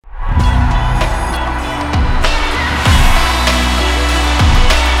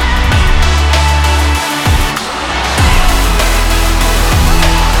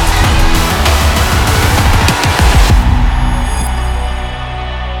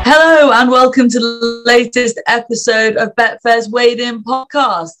Hello and welcome to the latest episode of Betfair's Weighed In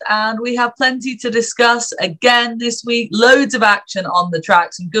podcast. And we have plenty to discuss again this week. Loads of action on the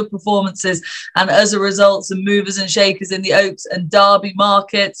track, some good performances, and as a result, some movers and shakers in the Oaks and Derby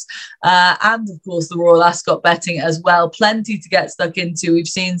markets. And of course, the Royal Ascot betting as well. Plenty to get stuck into. We've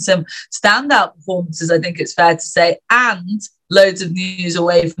seen some standout performances, I think it's fair to say, and loads of news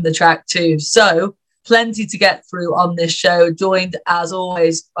away from the track too. So plenty to get through on this show, joined as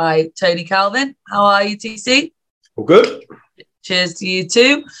always by Tony Calvin. How are you, TC? All good. Cheers to you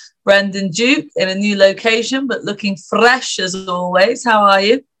too. Brendan Duke in a new location, but looking fresh as always. How are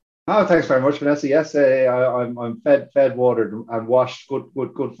you? Oh, thanks very much, Vanessa. Yes, I'm fed, watered, and washed.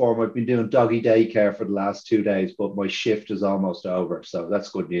 Good form. I've been doing doggy daycare for the last 2 days, but my shift is almost over, so that's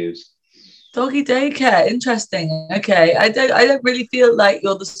good news. Doggy daycare, interesting. Okay, I don't really feel like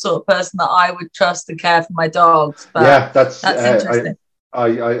you're the sort of person that I would trust to care for my dogs. But yeah, that's interesting.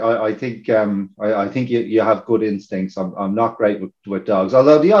 I think you have good instincts. I'm not great with dogs,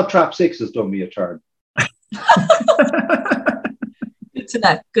 although the odd trap six has done me a turn.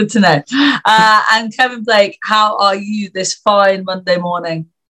 Good to know. And Kevin Blake, how are you this fine Monday morning?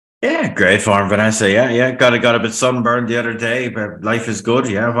 Yeah, great form, Vanessa. Yeah. Got a bit sunburned the other day, but life is good.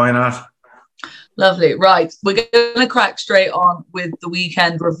 Yeah, why not? Lovely. Right. We're going to crack straight on with the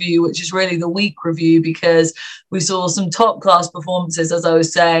weekend review, which is really the week review, because we saw some top class performances, as I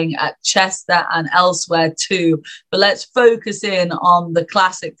was saying, at Chester and elsewhere too. But let's focus in on the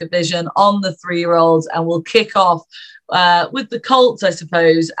classic division, on the 3-year-olds, and we'll kick off with the Colts, I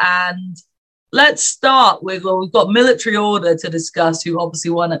suppose. And let's start with, well, we've got Military Order to discuss, who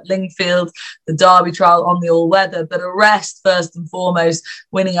obviously won at Lingfield, the Derby trial on the all-weather, but Arrest first and foremost,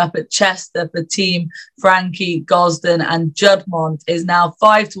 winning up at Chester for Team Frankie, Gosden and Juddmonte, is now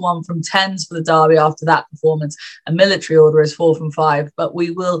 5-1 from 10s for the Derby after that performance, and Military Order is 4 from 5. But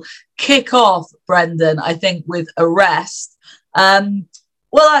we will kick off, Brendan, I think, with Arrest.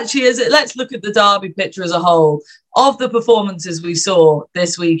 Well, actually, let's look at the Derby picture as a whole. Of the performances we saw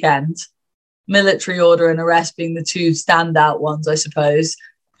this weekend, Military Order and Arrest being the two standout ones, I suppose.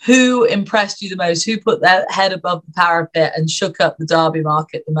 Who impressed you the most? Who put their head above the parapet and shook up the Derby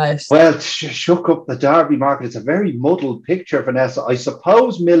market the most? Well, shook up the Derby market. It's a very muddled picture, Vanessa. I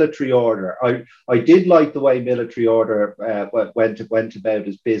suppose Military Order. I did like the way Military Order went about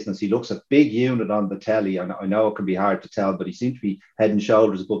his business. He looks a big unit on the telly, and I know it can be hard to tell, but he seemed to be head and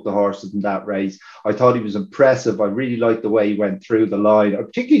shoulders above the horses in that race. I thought he was impressive. I really liked the way he went through the line. I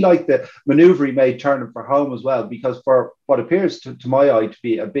particularly liked the manoeuvre he made turning for home as well, because for what appears to my eye to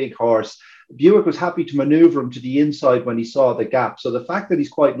be a big horse, Buick was happy to manoeuvre him to the inside when he saw the gap. So the fact that he's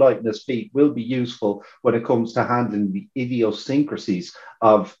quite light in his feet will be useful when it comes to handling the idiosyncrasies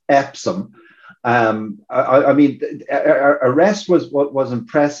of Epsom. I mean, Arrest was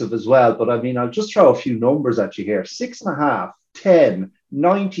impressive as well, but I mean, I'll just throw a few numbers at you here. 6.5, 10,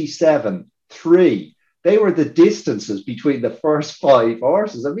 97, 3. They were the distances between the first 5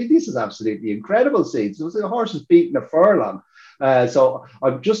 horses. I mean, this is absolutely incredible scenes. It was the horses beating a furlong. So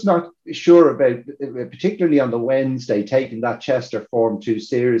I'm just not sure about, particularly on the Wednesday, taking that Chester form too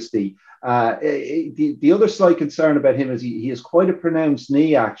seriously. The other slight concern about him is he has quite a pronounced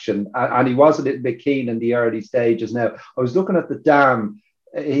knee action, and he was a little bit keen in the early stages. Now, I was looking at the dam.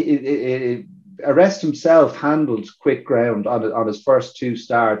 Arrest himself handled quick ground on his first 2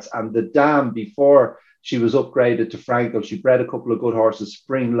 starts, and the dam, before she was upgraded to Frankel, she bred a couple of good horses,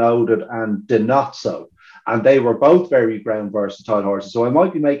 Spring Loaded and Denozzo, and they were both very ground versatile horses. So I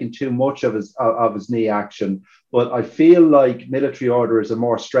might be making too much of his knee action, but I feel like Military Order is a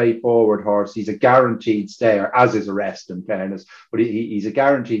more straightforward horse. He's a guaranteed stayer, as is Arrest, in fairness, but he's a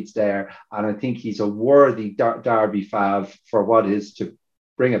guaranteed stayer, and I think he's a worthy Derby fav for what is, to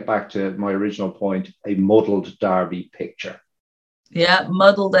bring it back to my original point, a muddled Derby picture. Yeah,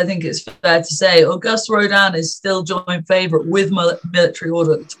 muddled, I think it's fair to say. Auguste Rodin is still joint favourite with Military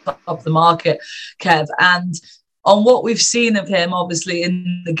Order at the top of the market, Kev. And on what we've seen of him, obviously,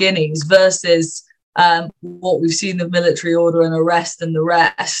 in the Guineas versus what we've seen of Military Order and Arrest and the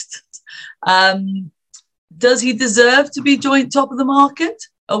rest, does he deserve to be joint top of the market?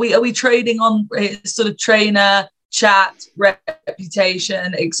 Are we trading on his sort of trainer, chat,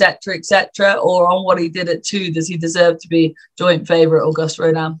 reputation, etc., or on what he did at 2? Does he deserve to be joint favourite, Auguste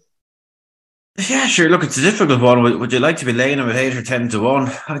Rodin? Yeah, sure. Look, it's a difficult one. Would you like to be laying him at 8 or 10 to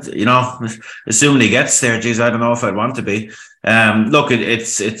 1? You know, assuming he gets there, geez, I don't know if I'd want to be. Look,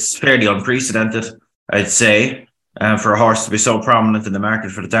 it's fairly unprecedented, I'd say, for a horse to be so prominent in the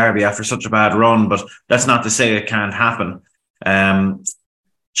market for the Derby after such a bad run, but that's not to say it can't happen.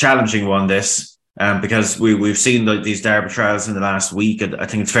 Challenging one, this. because we've seen these Derby trials in the last week, and I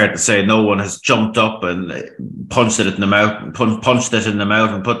think it's fair to say no one has jumped up and punched it in the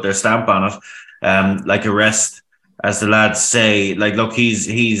mouth and put their stamp on it. Like Arrest, as the lads say, like, look,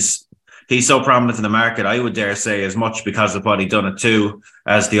 he's so prominent in the market, I would dare say, as much because of what he done at 2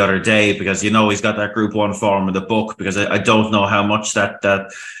 as the other day, because he's got that Group 1 form in the book, because I don't know how much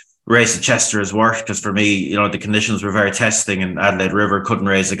that race at Chester is worth, because for me, the conditions were very testing, and Adelaide River couldn't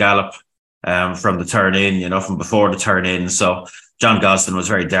raise a gallop from the turn in, from before the turn in. So John Gosden was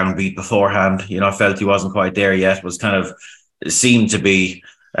very downbeat beforehand. Felt he wasn't quite there yet, seemed to be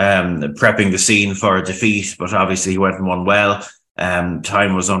prepping the scene for a defeat, but obviously he went and won well.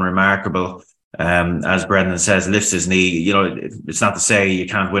 Time was unremarkable. As Brendan says, lifts his knee. It's not to say you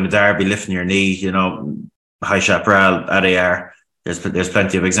can't win a Derby lifting your knee. High Chaparral, ADR. There's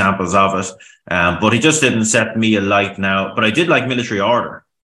plenty of examples of it. But he just didn't set me alight now. But I did like Military Order.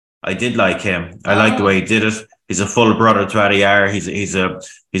 I did like him. I like the way he did it. He's a full brother to ADR.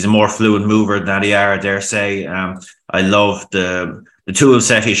 He's a more fluid mover than ADR, I dare say. I love the tool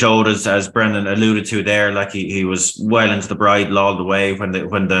set he showed us, as Brendan alluded to there. Like he was well into the bridle all the way when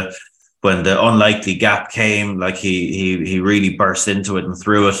the unlikely gap came. Like he really burst into it and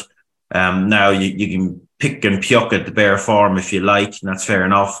threw it. Now you can pick and puck at the bare form if you like, and that's fair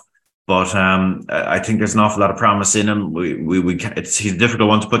enough. But I think there's an awful lot of promise in him. He's a difficult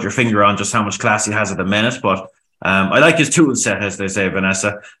one to put your finger on just how much class he has at the minute. But I like his tool set, as they say,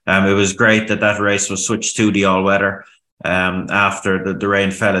 Vanessa. It was great that race was switched to the all-weather after the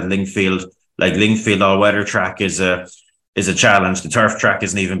rain fell at Lingfield. Like, Lingfield all-weather track is a challenge. The turf track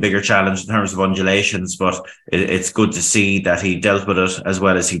is an even bigger challenge in terms of undulations, but it's good to see that he dealt with it as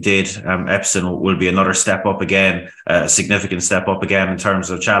well as he did. Epsom will be another step up again, a significant step up again in terms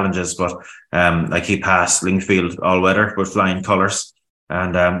of challenges, but he passed Lingfield all-weather with flying colours.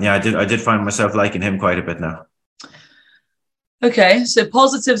 And I did find myself liking him quite a bit now. Okay, so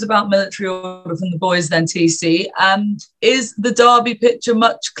positives about Military Order from the boys then, TC. Is the Derby picture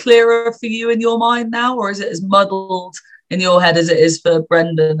much clearer for you in your mind now, or is it as muddled in your head as it is for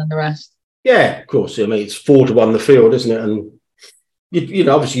Brendan and the rest? Yeah, of course. I mean, it's 4-1 the field, isn't it? And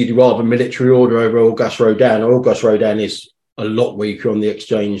obviously you'd rather Military Order over Auguste Rodin. Auguste Rodin is a lot weaker on the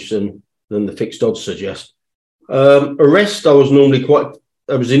exchange than the fixed odds suggest. Arrest, I was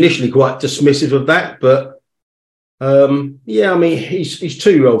initially quite dismissive of that, but his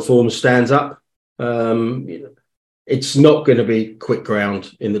 2-year-old form stands up. It's not going to be quick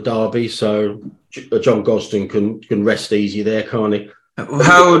ground in the Derby, so John Gosden can rest easy there, can't he?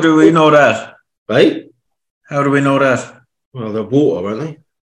 How do we know that? Right? How do we know that? Well, they're water, aren't they?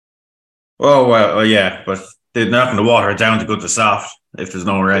 Oh, well, yeah, but they're not going to water it down to good to soft if there's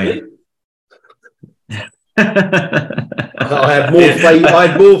no rain. I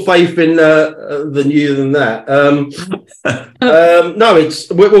had more faith in than you than that.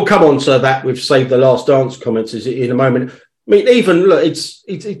 We'll come on to that. We've saved the last dance comments in a moment. I mean, even look,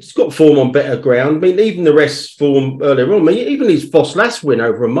 it's got form on better ground. I mean, even the rest form earlier on. I mean, even his Foss win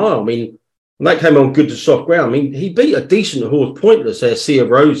over a mile. I mean, that came on good to soft ground. I mean, he beat a decent horse, Pointless there, Sea of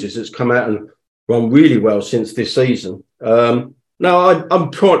Roses, that's come out and run really well since this season. No,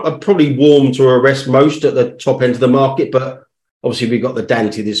 I'm probably warm to Arrest most at the top end of the market, but obviously we got the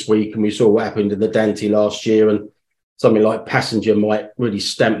Dante this week, and we saw what happened in the Dante last year, and something like Passenger might really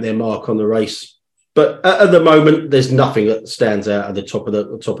stamp their mark on the race. But at the moment, there's nothing that stands out at the top of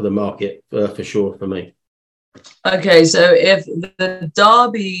the market for sure for me. Okay, so if the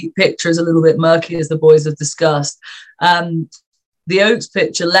Derby picture is a little bit murky, as the boys have discussed, the Oaks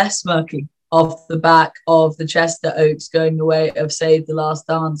picture less murky, off the back of the Chester Oaks going the way of Save the Last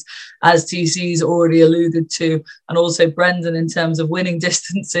Dance, as TC's already alluded to, and also Brendan in terms of winning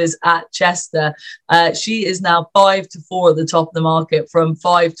distances at Chester. She is now 5-4 at the top of the market from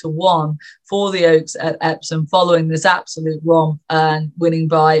 5-1 for the Oaks at Epsom, following this absolute romp and winning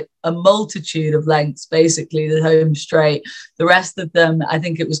by a multitude of lengths, basically the home straight. The rest of them, I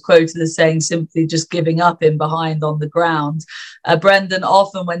think it was quoted as saying, simply just giving up in behind on the ground. Brendan,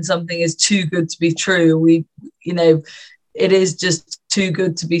 often when something is too good to be true, it is just too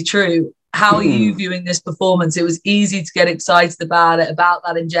good to be true. How are you viewing this performance? It was easy to get excited about it, about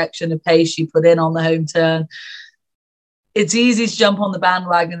that injection of pace she put in on the home turn. It's easy to jump on the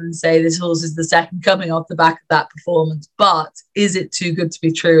bandwagon and say this horse is the second coming off the back of that performance, but is it too good to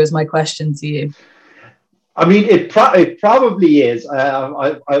be true, is my question to you. I mean, it probably is.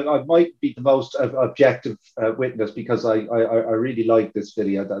 I might be the most objective witness, because I really like this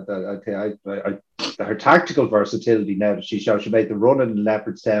video. Her tactical versatility now that she showed. She made the run in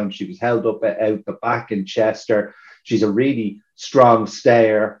Leopardstown. She was held up out the back in Chester. She's a really strong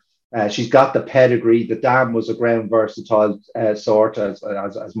stayer. She's got the pedigree. The dam was a ground versatile sort,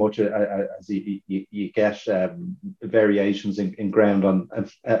 as much as you get variations in ground on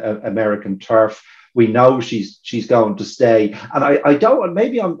American turf. We know she's going to stay. And I don't,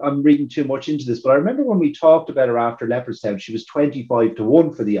 maybe I'm reading too much into this, but I remember when we talked about her after Leopardstown, she was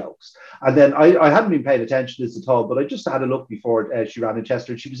 25-1 for the Oaks. And then I hadn't been paying attention to this at all, but I just had a look before she ran in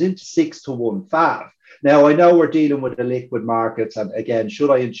Chester, and she was into 6-1 fav. Now, I know we're dealing with the liquid markets, and again,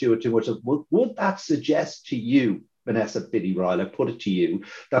 should I intuit too much? Would that suggest to you, Vanessa Biddy-Ryle, I put it to you,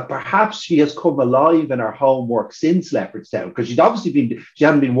 that perhaps she has come alive in her homework since Leopardstown? Because she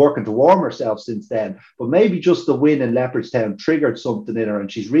hadn't been working to warm herself since then, but maybe just the win in Leopardstown triggered something in her,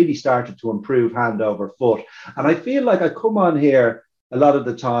 and she's really started to improve hand over foot. And I feel like I come on here a lot of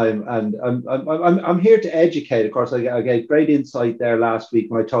the time, and I'm here to educate. Of course, I gave great insight there last week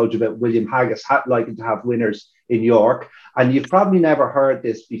when I told you about William Haggis liking to have winners in York. And you've probably never heard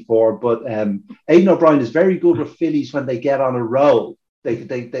this before, but Aidan O'Brien is very good with fillies when they get on a roll. They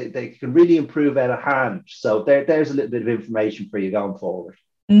can really improve out of hand. So there's a little bit of information for you going forward.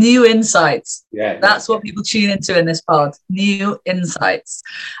 New insights. Yeah, that's what people tune into in this pod. New insights.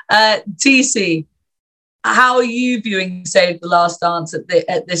 TC, how are you viewing Save the Last Dance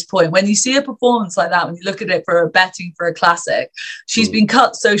at this point? When you see a performance like that, when you look at it for a betting for a classic, she's been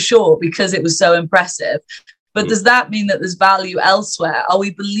cut so short because it was so impressive. But does that mean that there's value elsewhere? Are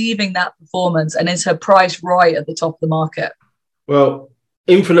we believing that performance, and is her price right at the top of the market? Well,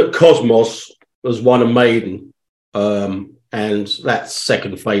 Infinite Cosmos was won a maiden, and that's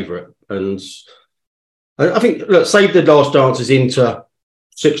second favourite. And I think, look, Save the Last Dance is into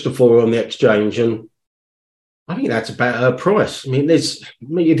 6-4 on the exchange, and I think that's about her price. I mean,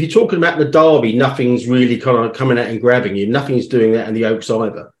 if you're talking about the Derby, nothing's really kind of coming out and grabbing you. Nothing's doing that in the Oaks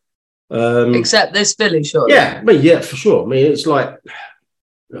either. Except this filly, sure. Yeah, yeah, for sure. I mean, it's like,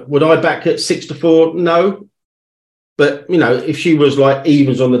 would I back at 6-4? No. But, if she was like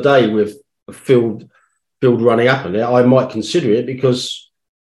evens on the day with a field running up on it, I might consider it, because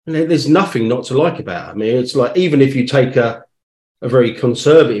there's nothing not to like about her. I mean, it's like, even if you take a very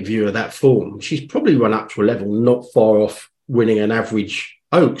conservative view of that form, she's probably run up to a level not far off winning an average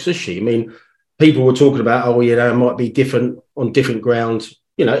Oaks, is she? I mean, people were talking about, it might be different on different ground.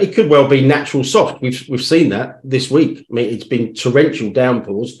 It could well be natural soft. We've seen that this week. I mean, it's been torrential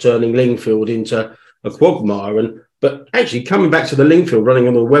downpours turning Lingfield into a quagmire. But actually, coming back to the Lingfield running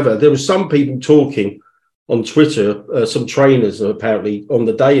on the weather, there were some people talking on Twitter, some trainers apparently on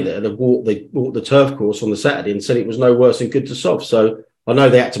the day there that walked the turf course on the Saturday and said it was no worse than good to soft. So I know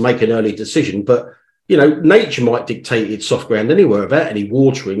they had to make an early decision, but nature might dictate its soft ground anywhere without any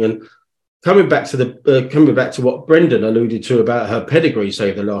watering. And coming back to what Brendan alluded to about her pedigree,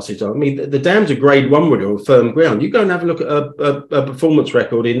 Save the Last Dance. I mean, the dam's a Grade 1 winner on firm ground. You go and have a look at a performance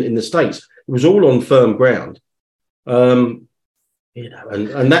record in the States. It was all on firm ground. And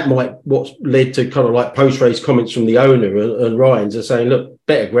that might what's led to kind of like post-race comments from the owner and Ryan's are saying, look,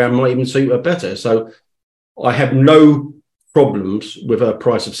 better ground might even suit her better. So I have no problems with her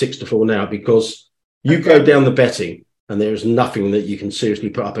price of 6-4 now, because you go down the betting and there is nothing that you can seriously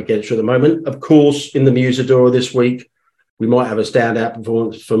put up against her at the moment. Of course, in the Musadora this week, we might have a standout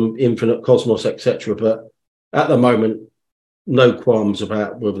performance from Infinite Cosmos, etc. But at the moment, no qualms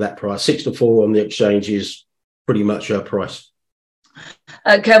with that price. 6-4 on the exchange is pretty much her price.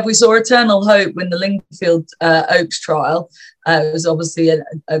 Kev, we saw Eternal Hope win the Lingfield Oaks trial. It was obviously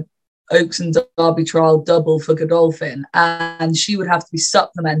a Oaks and Derby trial double for Godolphin, and she would have to be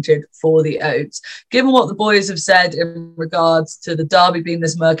supplemented for the Oaks. Given what the boys have said in regards to the Derby being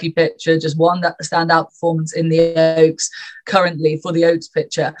this murky picture, just one standout performance in the Oaks currently for the Oaks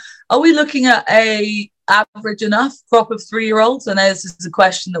picture, are we looking at a average enough crop of 3-year-olds? I know this is a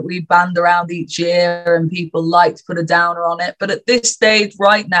question that we band around each year and people like to put a downer on it, but at this stage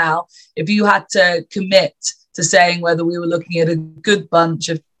right now, if you had to commit to saying whether we were looking at a good bunch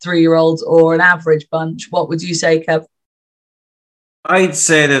of 3-year-olds or an average bunch, what would you say, Kev? I'd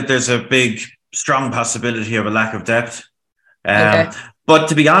say that there's a big, strong possibility of a lack of depth. Okay. But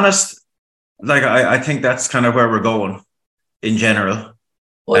to be honest, like I think that's kind of where we're going in general.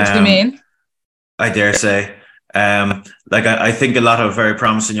 What do you mean? I dare say. I think a lot of very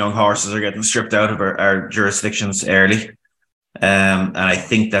promising young horses are getting stripped out of our jurisdictions early. And I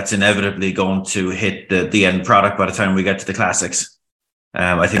think that's inevitably going to hit the end product by the time we get to the classics.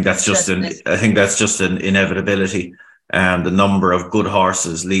 I think that's just an inevitability. The number of good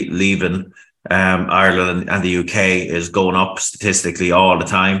horses leaving Ireland and the UK is going up statistically all the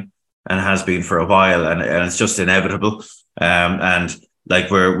time, and has been for a while, and it's just inevitable. And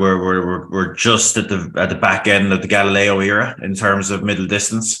like we're just at the back end of the Galileo era in terms of middle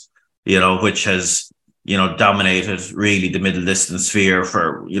distance. which has, dominated really the middle distance sphere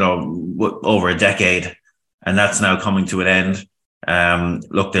for, over a decade. And that's now coming to an end.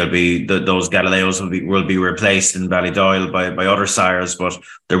 Look, there'll be those Galileos will be replaced in Ballydoyle by other sires, but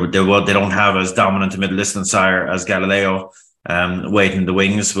they don't have as dominant a middle distance sire as Galileo. Waiting in the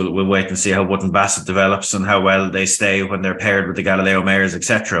wings, we'll wait and see how Wootton Bassett develops and how well they stay when they're paired with the Galileo mares,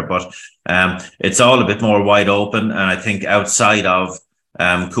 etc. But it's all a bit more wide open, and I think outside of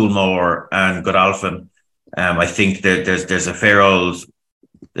Coolmore and Godolphin, I think there's a fair old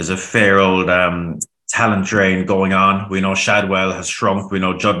talent drain going on. We know Shadwell has shrunk. We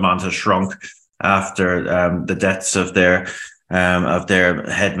know Juddmonte has shrunk after the deaths of their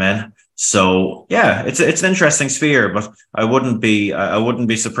headmen. So yeah, it's an interesting sphere, but I wouldn't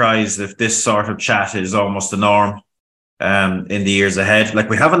be surprised if this sort of chat is almost the norm in the years ahead. Like,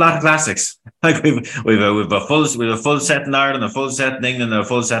 we have a lot of classics. Like we've a full set in Ireland, a full set in England, and a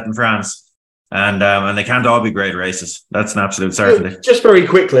full set in France. And they can't all be great races. That's an absolute certainty. Just very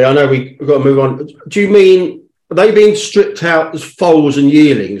quickly, I know we've got to move on. Do you mean, are they being stripped out as foals and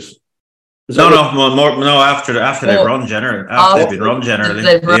yearlings? No. After they've run generally. After they've been run generally.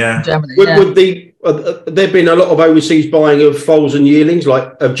 Would there been a lot of overseas buying of foals and yearlings,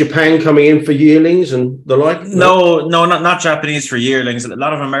 like of Japan coming in for yearlings and the like? No, not Japanese for yearlings. A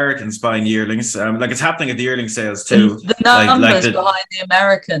lot of Americans buying yearlings. Like, it's happening at the yearling sales too. The numbers behind the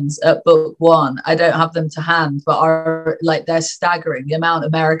Americans at Book One, I don't have them to hand, but they're staggering. The amount of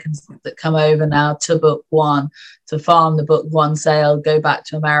Americans that come over now to Book One to farm the Book One sale, go back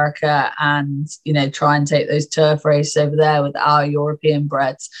to America and, try and take those turf races over there with our European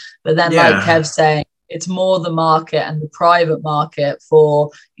breds. But then, like Kev's saying, it's more the market and the private market for,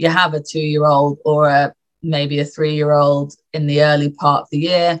 you have a 2-year-old or maybe a 3-year-old in the early part of the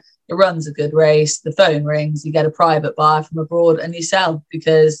year. It runs a good race. The phone rings, you get a private buyer from abroad and you sell,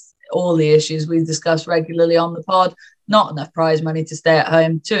 because all the issues we discuss regularly on the pod, not enough prize money to stay at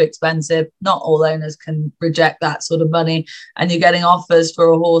home, too expensive. Not all owners can reject that sort of money. And you're getting offers for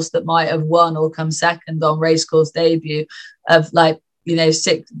a horse that might have won or come second on racecourse debut of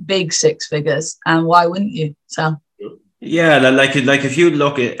six figures. And why wouldn't you? So yeah, like if you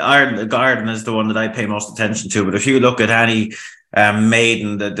look at Garden is the one that I pay most attention to, but if you look at any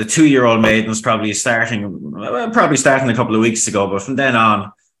maiden, the 2-year-old maiden was probably starting a couple of weeks ago, but from then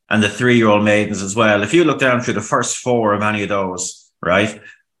on, and the 3-year-old maidens as well. If you look down through the first 4 of any of those, right,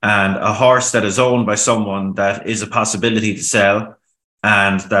 and a horse that is owned by someone that is a possibility to sell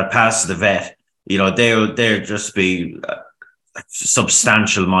and that passes the vet, they'll just be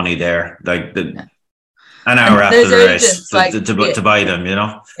substantial money there, an hour after the race to buy them,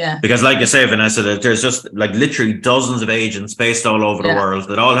 because like you say, Vanessa, there's just literally dozens of agents based all over the world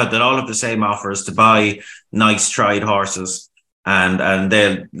that all have the same offers to buy nice tried horses. And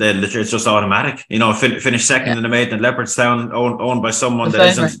they'll it's just automatic, finish second in the maiden at Leopardstown, owned by someone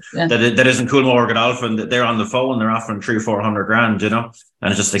that isn't Coolmore or Godolphin. They're on the phone, they're offering 300-400 grand, and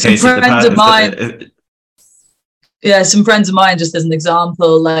it's just a case of some friends of mine, just as an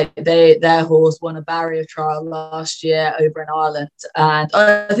example, their horse won a barrier trial last year over in Ireland, and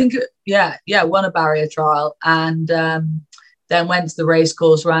I think won a barrier trial, and then went to the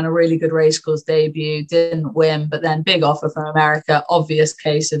racecourse, ran a really good racecourse debut, didn't win, but then big offer from America, obvious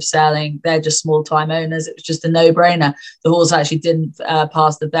case of selling. They're just small time owners. It was just a no-brainer. The horse actually didn't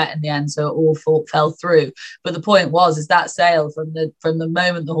pass the vet in the end, so it all fell through. But the point is that sale, from the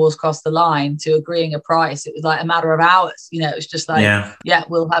moment the horse crossed the line to agreeing a price, it was like a matter of hours. It was just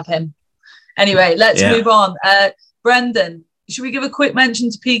we'll have him. Anyway, let's move on. Brendan, should we give a quick mention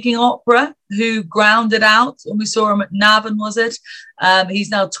to Peking Opera, who grounded out when we saw him at Navan, was it? He's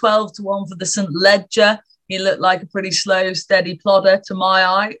now 12-1 for the St. Ledger. He looked like a pretty slow, steady plodder to my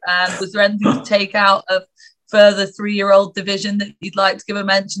eye. Was there anything to take out of further 3-year-old division that you'd like to give a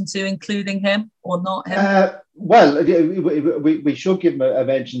mention to, including him or not him? Well, we should give him a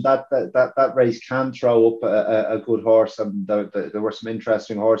mention that race can throw up a good horse, and there were some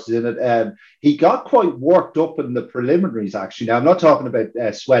interesting horses in it. He got quite worked up in the preliminaries, actually. Now, I'm not talking about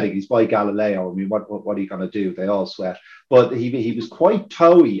sweating. He's by Galileo. I mean, what are you going to do? They all sweat. But he was quite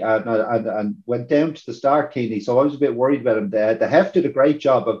towy and went down to the start keenly. So I was a bit worried about him. The Heft did a great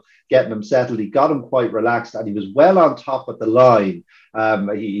job of getting him settled. He got him quite relaxed, and he was well on top of the line.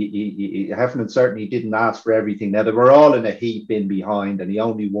 Heffernan certainly didn't ask for everything. Now, they were all in a heap in behind, and he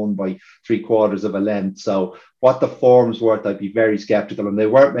only won by 3/4 of a length. So what the form's worth, I'd be very sceptical. And they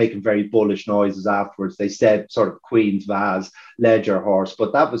weren't making very bullish noises afterwards. They said sort of Queen's Vase, Ledger horse,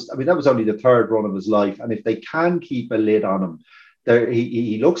 but that was only the 3rd run of his life. And if they can keep a lid on him,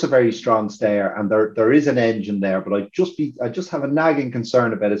 he looks a very strong stare, and there is an engine there, but I just have a nagging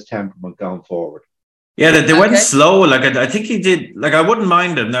concern about his temperament going forward. Yeah, they went slow. Like I think he did. Like I wouldn't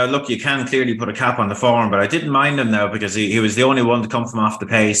mind him now. Look, you can clearly put a cap on the form, but I didn't mind him now because he was the only one to come from off the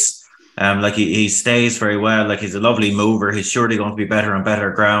pace. Like he stays very well. Like he's a lovely mover. He's surely going to be better on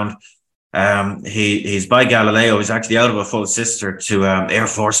better ground. He's by Galileo. He's actually out of a full sister to Air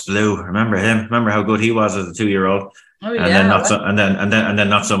Force Blue. Remember him? Remember how good he was as a 2-year-old? Oh, yeah, and then not so, and then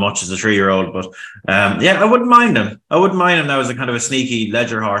not so much as a 3-year-old. But I wouldn't mind him. I wouldn't mind him now as a kind of a sneaky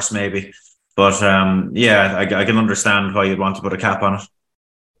ledger horse, maybe. But I can understand why you'd want to put a cap on it.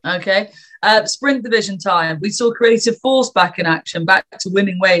 Okay. Sprint division time. We saw Creative Force back in action, back to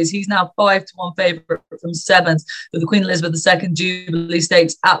winning ways. He's now 5-1 favourite from 7th with the Queen Elizabeth II Jubilee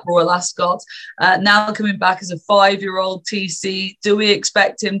Stakes at Royal Ascot. Now coming back as a 5-year-old TC. Do we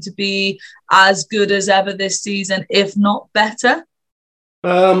expect him to be as good as ever this season, if not better?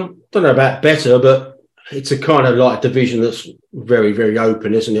 Don't know about better, but it's a kind of like division that's very, very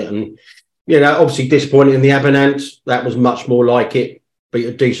open, isn't it? And obviously disappointing in the Abernant. That was much more like it. Beat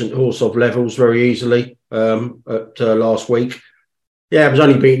a decent horse off levels very easily at last week. Yeah, it was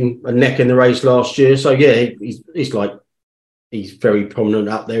only beaten a neck in the race last year. So, yeah, he's very prominent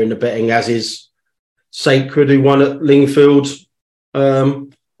up there in the betting, as is Sacred, who won at Lingfield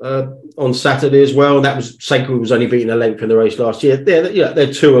on Saturday as well. That was Sacred was only beaten a length in the race last year.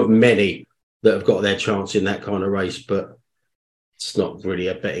 They're two of many that have got their chance in that kind of race, but it's not really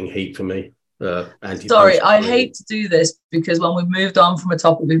a betting heat for me. Sorry, I hate to do this because when we moved on from a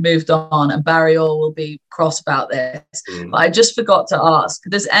topic, we moved on, and Barry Orr will be cross about this. But I just forgot to ask,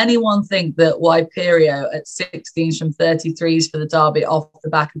 does anyone think that Wyperio at 16s from 33s for the Derby off the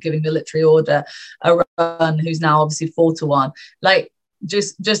back of giving Military Order a run, who's now obviously 4-1? Like,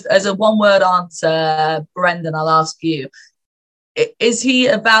 just as a one-word answer, Brendan, I'll ask you. Is he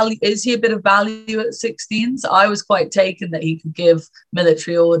a bit of value at 16s? I was quite taken that he could give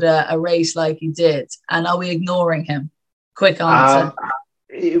Military Order a race like he did. And are we ignoring him? Quick answer.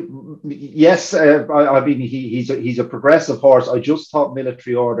 Yes, I mean he's a progressive horse. I just thought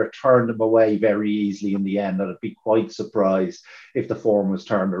Military Order turned him away very easily in the end, and I'd be quite surprised if the form was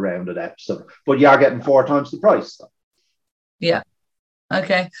turned around at Epsom. But you are getting 4 times the price. So. Yeah.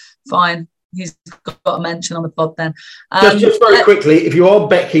 Okay. Fine. He's got a mention on the pod then. Just very quickly, if you are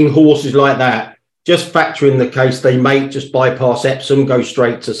backing horses like that, just factor in the case they may just bypass Epsom, go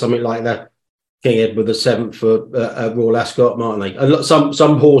straight to something like the King Edward VII for Royal Ascot, mightn't they? And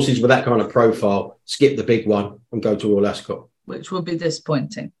some horses with that kind of profile skip the big one and go to Royal Ascot. Which would be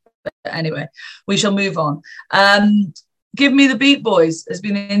disappointing. But anyway, we shall move on. Give Me the Beat Boys has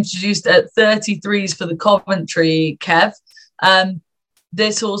been introduced at 33s for the Coventry, Kev.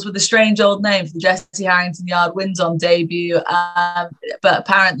 This horse with a strange old name for the Jesse Harrington Yard wins on debut, but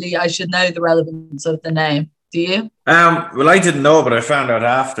apparently I should know the relevance of the name. Do you? Well, I didn't know, but I found out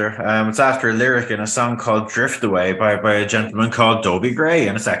after. It's after a lyric in a song called Drift Away by a gentleman called Dobie Gray,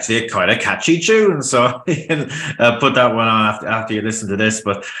 and it's actually a kind of catchy tune. So you can put that one on after you listen to this.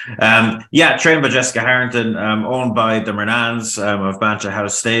 But trained by Jessica Harrington, owned by the Mernans of Bancha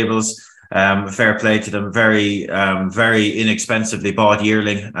House Stables. Fair play to them. Very, very inexpensively bought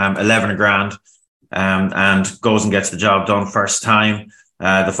yearling, 11 grand, and goes and gets the job done first time.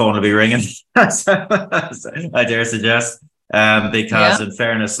 The phone will be ringing, I dare suggest, because in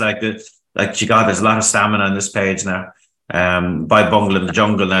fairness, there's a lot of stamina on this page now. By Bungle in the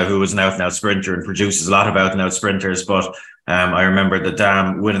Jungle now, who is an out-and-out sprinter and produces a lot of out-and-out sprinters. But I remember the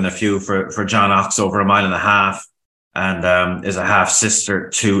dam winning a few for John Ox over 1.5 miles. And is a half sister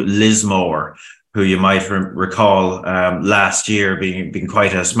to Lismore, who you might recall last year being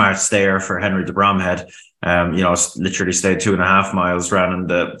quite a smart stayer for Henry de Bromhead. Literally stayed 2.5 miles, ran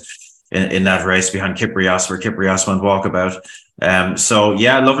in that race behind Kiprios, where Kiprios went walkabout.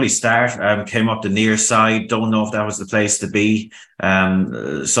 Lovely start. Came up the near side. Don't know if that was the place to be.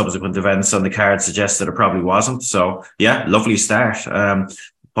 Subsequent events on the card suggest that it probably wasn't. So yeah, lovely start.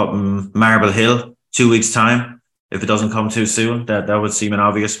 Marble Hill, 2 weeks time. If it doesn't come too soon, that would seem an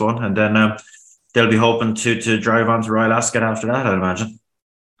obvious one. And then they'll be hoping to drive on to Royal Ascot after that, I'd imagine.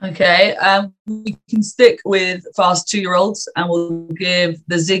 Okay, we can stick with fast 2-year-olds and we'll give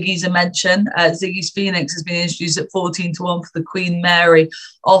the Ziggy's a mention. Ziggy's Phoenix has been introduced at 14-1 for the Queen Mary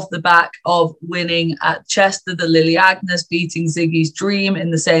off the back of winning at Chester, the Lily Agnes, beating Ziggy's Dream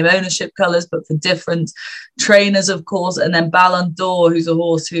in the same ownership colours, but for different trainers, of course. And then Ballon d'Or, who's a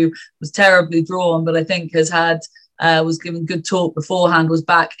horse who was terribly drawn, but I think has had was given good talk beforehand, was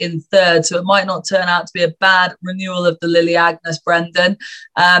back in third. So it might not turn out to be a bad renewal of the Lily Agnes, Brendan.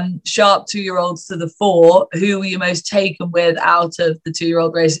 Sharp 2-year-olds to the 4. Who were you most taken with out of the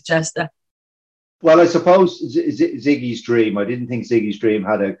 2-year-old race at Chester? Well, I suppose Ziggy's Dream. I didn't think Ziggy's Dream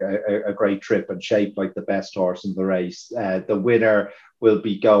had a great trip and shaped like the best horse in the race. The winner will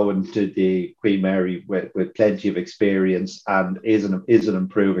be going to the Queen Mary with plenty of experience and is an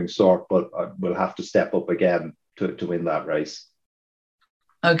improving sort, but will have to step up again to win that race.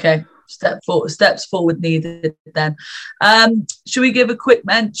 Okay, steps forward needed then. Should we give a quick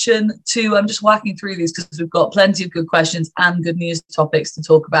mention to, I'm just whacking through these because we've got plenty of good questions and good news topics to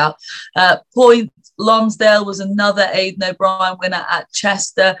talk about. Point Lonsdale was another Aidan O'Brien winner at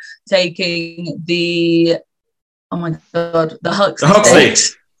Chester, taking the, oh my God, the Huxley.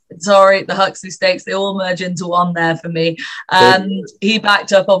 Sorry, the Huxley Stakes. They all merge into one there for me. He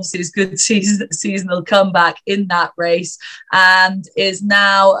backed up, obviously, his good seasonal comeback in that race and is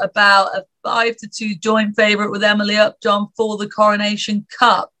now about a 5-2 joint favourite with Emily Upjohn for the Coronation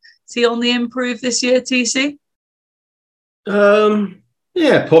Cup. Is he on the improve this year, TC?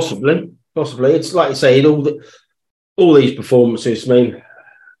 Yeah, possibly. It's like you say, all these performances. I mean,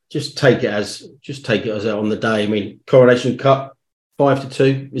 just take it as on the day. I mean, Coronation Cup.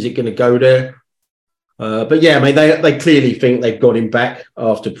 5-2. Is it going to go there? But yeah, I mean, they clearly think they've got him back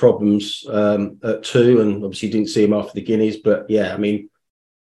after problems at 2, and obviously didn't see him after the Guineas. But yeah, I mean,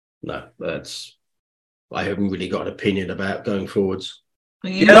 no, I haven't really got an opinion about going forwards. I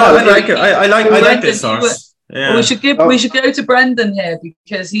like it. I like this horse. Yeah. We should go to Brendan here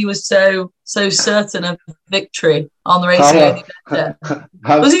because he was so certain of victory on the racing.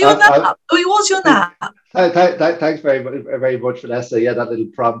 Was he on that? He was on that. Thanks very much, Vanessa. Yeah, that little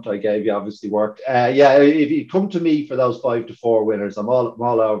prompt I gave you obviously worked. Yeah, if you come to me for those 5-4 winners, I'm all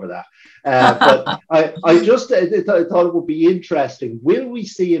over that. But I thought it would be interesting. Will we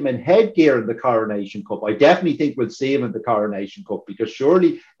see him in headgear in the Coronation Cup? I definitely think we'll see him in the Coronation Cup because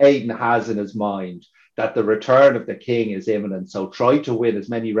surely Aidan has in his mind that the return of the king is imminent. So try to win as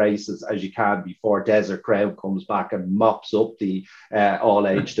many races as you can before Desert Crown comes back and mops up the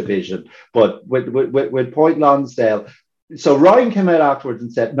all-age division. But with Point Lonsdale, so Ryan came out afterwards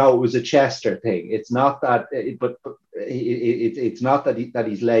and said, no, it was a Chester thing. It's not that, it's not that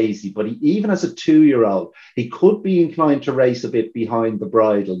he's lazy, but even as a 2-year-old, he could be inclined to race a bit behind the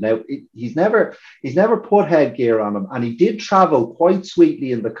bridle. Now, he's never put headgear on him, and he did travel quite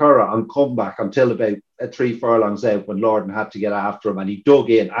sweetly in the Curragh on comeback until about 3 furlongs out when Lorden had to get after him, and he dug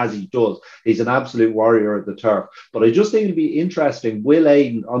in as he does. He's an absolute warrior of the turf. But I just think it'd be interesting. Will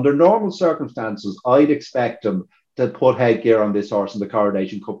Aidan, under normal circumstances, I'd expect him to put headgear on this horse in the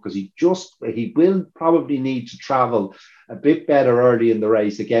Coronation Cup because he will probably need to travel a bit better early in the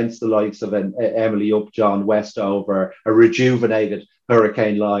race against the likes of an Emily Upjohn, Westover, a rejuvenated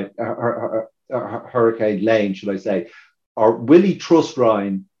Hurricane Lane, should I say? Or will he trust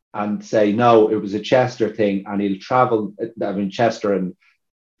Ryan and say, no, it was a Chester thing and he'll travel? I mean, Chester and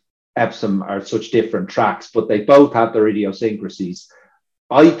Epsom are such different tracks, but they both have their idiosyncrasies.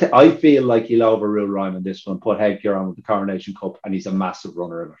 I feel like he'll overrule Ryan on this one, put headgear on with the Coronation Cup, and he's a massive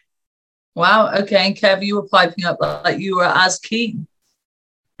runner in it. Wow. Okay. And Kev, you were piping up like you were as keen.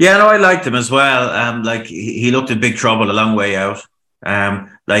 Yeah, no, I liked him as well. Like he looked in big trouble a long way out.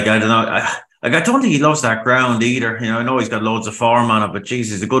 Like I don't know, I don't think he loves that ground either. You know, I know he's got loads of form on it, but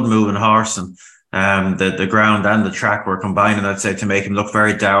geez, he's a good moving horse, and the ground and the track were combining, I'd say, to make him look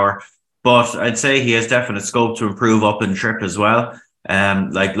very dour. But I'd say he has definite scope to improve up in trip as well.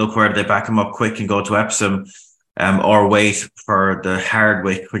 Like look where they back him up quick and go to Epsom, or wait for the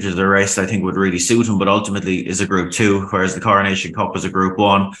Hardwick, which is a race I think would really suit him, but ultimately is a Group 2, whereas the Coronation Cup is a Group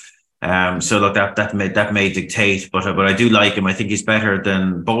 1. So look, that may dictate, but I do like him. I think he's better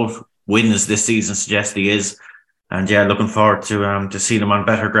than both wins this season suggest he is, and yeah, looking forward to seeing him on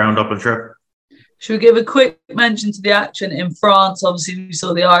better ground up and trip. Should we give a quick mention to the action in France? Obviously, we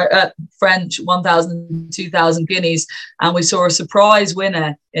saw the French 1,000, 2,000 guineas, and we saw a surprise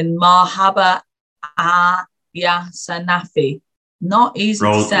winner in Mahaba Sanafi. Not easy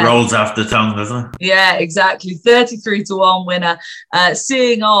to say. Rolls off the tongue, doesn't it? Yeah, exactly. 33-1 winner.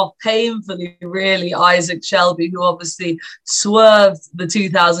 Seeing off painfully, really, Isaac Shelby, who obviously swerved the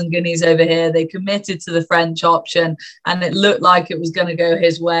 2,000 guineas over here. They committed to the French option, and it looked like it was going to go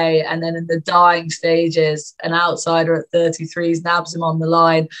his way. And then in the dying stages, an outsider at 33s nabs him on the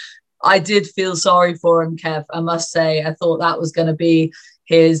line. I did feel sorry for him, Kev, I must say. I thought that was going to be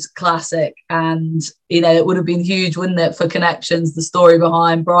his classic, and it would have been huge, wouldn't it, for connections, the story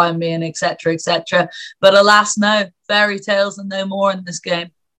behind Brian Meehan, etc. But alas, no, fairy tales and no more in this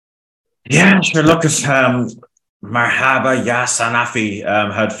game. Yeah, sure. Look, Marhaba Yasanafi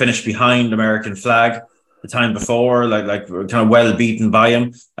had finished behind American Flag the time before, like kind of well beaten by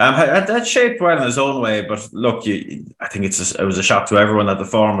him. That shaped well in his own way, but look, I think it was a shock to everyone that the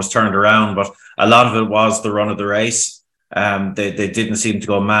form was turned around, but a lot of it was the run of the race. They didn't seem to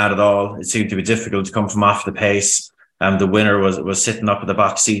go mad at all. It seemed to be difficult to come from off the pace. The winner was sitting up in the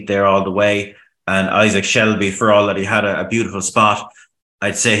box seat there all the way, and Isaac Shelby, for all that he had a beautiful spot,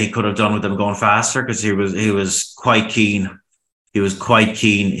 I'd say he could have done with them going faster, because he was quite keen. He was quite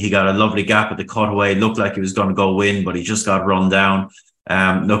keen. He got a lovely gap at the cutaway. It looked like he was going to go win, but he just got run down.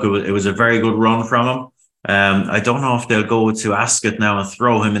 Look, it was a very good run from him. I don't know if they'll go to Ascot now and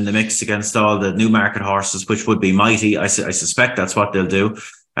throw him in the mix against all the Newmarket horses, which would be mighty. I suspect that's what they'll do.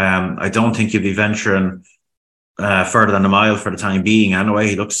 I don't think he'll be venturing further than a mile for the time being. Anyway,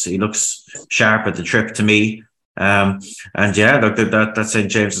 he looks sharp at the trip to me. And yeah, look, that St.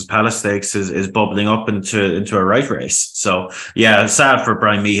 James's Palace Stakes is bubbling up into a right race. So yeah, sad for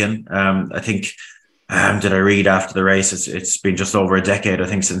Brian Meehan. I think did I read after the race? It's been just over a decade, I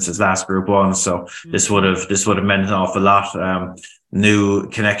think, since his last Group 1. So this would have meant an awful lot. New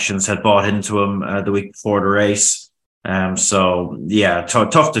connections had bought into him the week before the race. So yeah,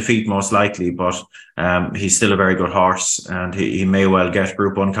 tough defeat most likely, but he's still a very good horse, and he may well get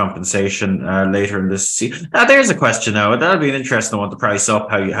Group 1 compensation later in this season. Now, there's a question now. That'll be an interesting one to price up,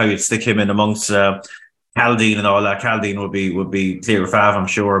 how you'd stick him in amongst Caldine and all that. Caldine would be clear of Fav, I'm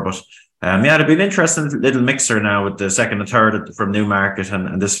sure, but yeah, it'd be an interesting little mixer now with the second and third from Newmarket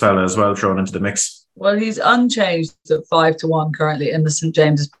and this fella as well thrown into the mix. Well, he's unchanged at 5-1 currently in the St.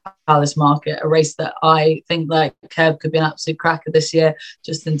 James's Palace market, a race that I think, like Kev, could be an absolute cracker this year,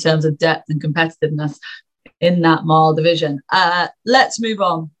 just in terms of depth and competitiveness in that mile division. Let's move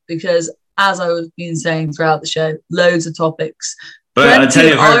on, because as I was been saying throughout the show, loads of topics. But I'll tell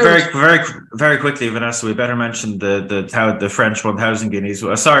you very quickly, Vanessa, we better mention the French 1,000 guineas.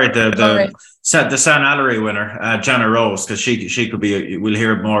 Sorry, the San Allery winner, Jana Rose, because she could be. We'll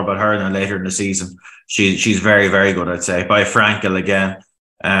hear more about her now later in the season. She's very, very good, I'd say. By Frankel again,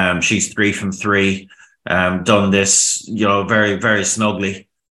 she's 3 from 3. Done this, very, very snugly.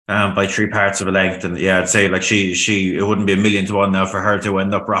 By 3 parts of a length, and yeah, I'd say like she it wouldn't be 1,000,000 to 1 now for her to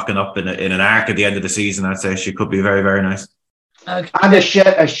end up rocking up in an arc at the end of the season. I'd say she could be very, very nice. Okay. And a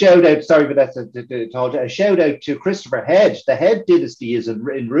shout out, sorry, Vanessa, a shout out to Christopher Hedge. The Head dynasty is in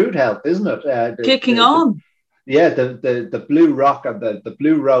rude health, isn't it? Kicking on. The Blue Rock and the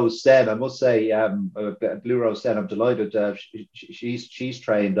Blue Rose Sen. I must say, Blue Rose Sen, I'm delighted. She's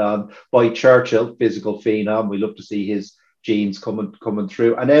trained on by Churchill, physical phenom. We love to see his genes coming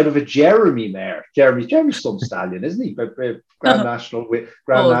through. And out of a Jeremy mare, Jeremy's some stallion, isn't he? Grand National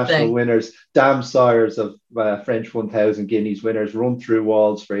winners, damn sires of French 1,000 guineas winners, run through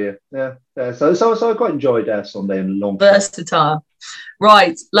walls for you. Yeah. So I quite enjoyed Sunday in long. Versatile.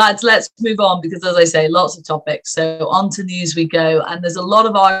 Right, lads, let's move on, because as I say, lots of topics. So on to news we go, and there's a lot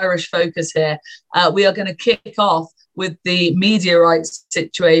of Irish focus here. We are going to kick off with the media rights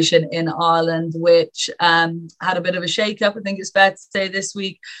situation in Ireland, which had a bit of a shake-up, I think it's fair to say, this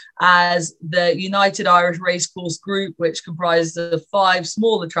week, as the United Irish Racecourse Group, which comprises of 5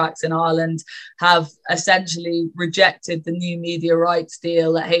 smaller tracks in Ireland, have essentially rejected the new media rights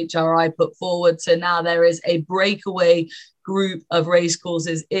deal that HRI put forward. So now there is a breakaway group of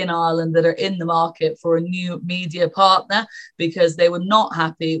racecourses in Ireland that are in the market for a new media partner, because they were not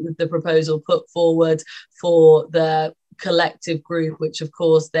happy with the proposal put forward for the collective group, which of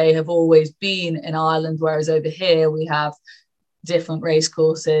course they have always been in Ireland, whereas over here we have different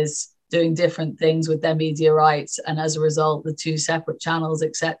racecourses doing different things with their media rights, and as a result the 2 separate channels,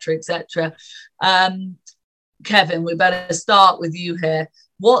 etc. Kevin, we better start with you here.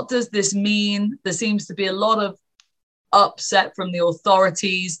 What does this mean? There seems to be a lot of upset from the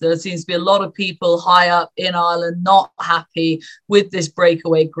authorities. There seems to be a lot of people high up in Ireland not happy with this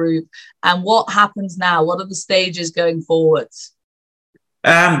breakaway group. And what happens now? What are the stages going forwards?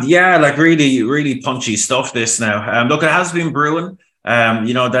 Yeah, like really, really punchy stuff this now. Look, it has been brewing.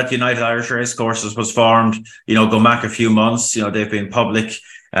 That United Irish Racecourses was formed, go back a few months. They've been public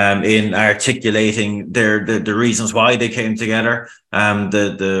in articulating the reasons why they came together.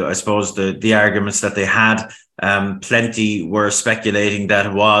 I suppose the arguments that they had. Plenty were speculating that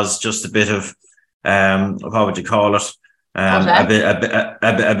it was just a bit of what would you call it?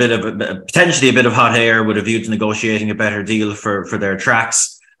 Potentially a bit of hot air with a view to negotiating a better deal for their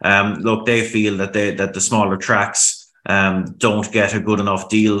tracks. Look, they feel that the smaller tracks don't get a good enough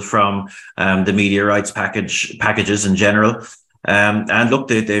deal from the media rights packages in general. And look,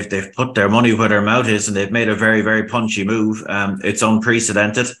 they've put their money where their mouth is, and they've made a very, very punchy move. It's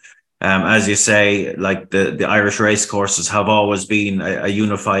unprecedented. As you say, like the Irish race courses have always been a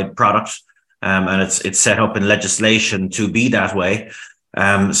unified product, and it's set up in legislation to be that way.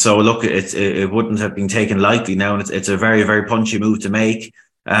 So look, it wouldn't have been taken lightly now, and it's a very, very punchy move to make.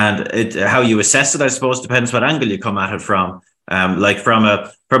 And how you assess it, I suppose, depends what angle you come at it from. Like from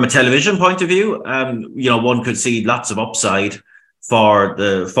a television point of view, one could see lots of upside for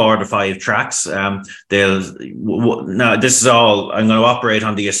the 5 tracks. Now this is all, I'm going to operate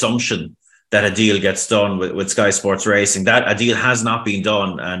on the assumption that a deal gets done with Sky Sports Racing. That a deal has not been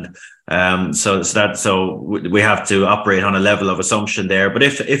done, and so we have to operate on a level of assumption there. But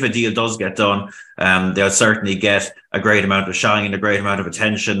if a deal does get done, they'll certainly get a great amount of shine, a great amount of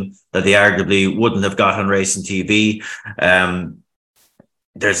attention that they arguably wouldn't have got on racing TV.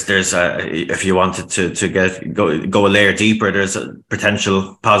 There's if you wanted to go a layer deeper, there's a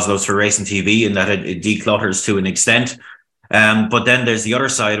potential positives for racing TV in that it declutters to an extent. But then there's the other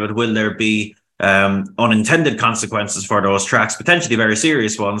side of it. Will there be unintended consequences for those tracks? Potentially very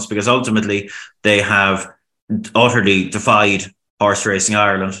serious ones, because ultimately they have utterly defied Horse Racing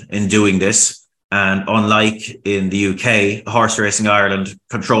Ireland in doing this. And unlike in the UK, Horse Racing Ireland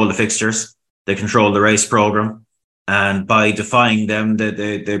control the fixtures, they control the race programme. And by defying them,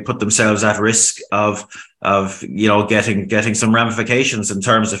 they put themselves at risk of getting some ramifications in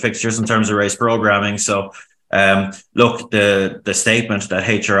terms of fixtures, in terms of race programming. So look, the statement that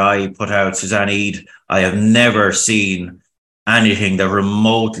HRI put out, Suzanne Eade, I have never seen anything that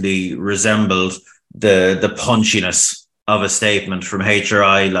remotely resembled the punchiness of a statement from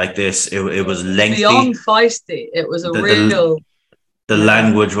HRI like this. It was lengthy, beyond feisty. It was the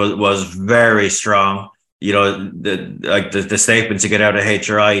language was very strong. The statements you get out of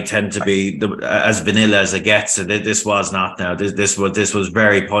HRI tend to be as vanilla as it gets. So this was not. Now this was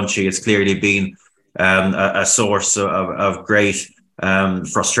very punchy. It's clearly been a source of great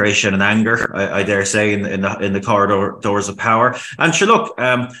frustration and anger, I dare say, in the corridors of power. And sure, look,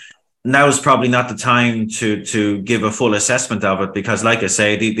 now is probably not the time to give a full assessment of it, because, like I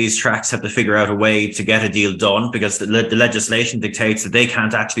say, these tracks have to figure out a way to get a deal done, because the legislation dictates that they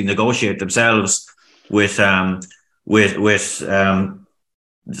can't actually negotiate themselves with Sky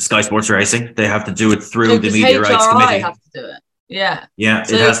Sports Racing. They have to do it through the Media Rights Committee. Have to do it. Yeah.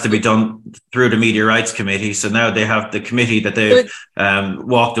 So it has to be done through the Media Rights Committee. So now they have the committee that they've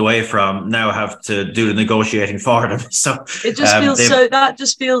walked away from now have to do the negotiating for them. So it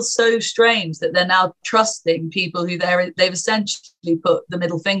just feels so strange that they're now trusting people who they've essentially put the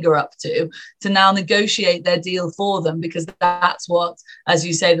middle finger up to now negotiate their deal for them, because that's what, as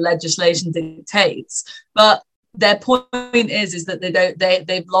you say, the legislation dictates. But their point is that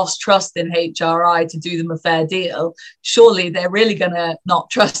they've lost trust in HRI to do them a fair deal. Surely they're really going to not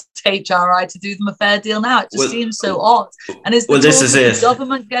trust HRI to do them a fair deal now. It just seems so odd. And is the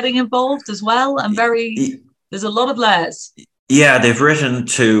government getting involved as well? And there's a lot of layers. Yeah, they've written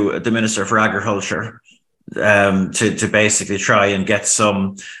to the Minister for Agriculture to basically try and get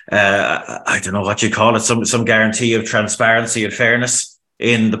some I don't know what you call it, some guarantee of transparency and fairness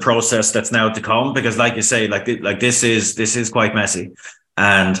in the process that's now to come, because, like you say, like this is quite messy.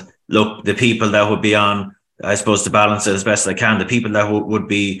 And look, the people that would be on, I suppose, to balance it as best I can, the people that would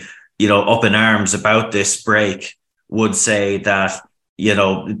be, up in arms about this break would say that,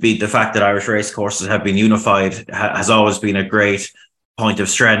 the fact that Irish race courses have been unified has always been a great point of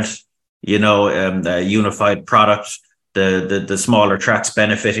strength. A unified product. The smaller tracks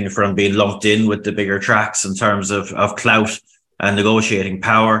benefiting from being lumped in with the bigger tracks in terms of clout and negotiating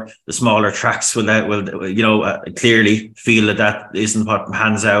power. The smaller tracks will clearly feel that isn't what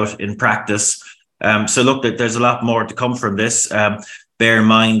pans out in practice. So look, there's a lot more to come from this. Bear in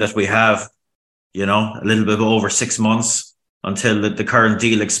mind that we have, a little bit over 6 months until the current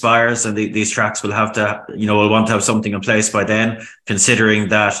deal expires, and these tracks will have to, will want to have something in place by then, considering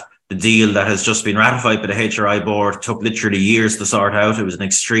that the deal that has just been ratified by the HRI board took literally years to sort out. It was an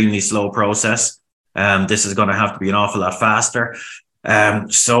extremely slow process. This is going to have to be an awful lot faster.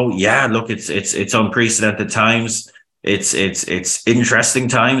 So yeah, look, it's unprecedented times. It's interesting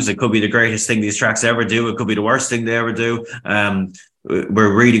times. It could be the greatest thing these tracks ever do. It could be the worst thing they ever do.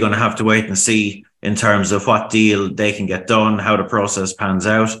 We're really going to have to wait and see in terms of what deal they can get done, how the process pans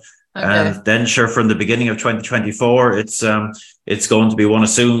out. Okay. And then sure, from the beginning of 2024, it's going to be, one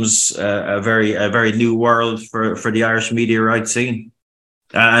assumes, a very new world for the Irish media rights scene.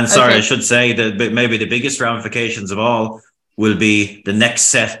 And sorry, I should say that maybe the biggest ramifications of all will be the next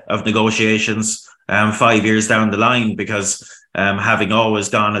set of negotiations 5 years down the line, because having always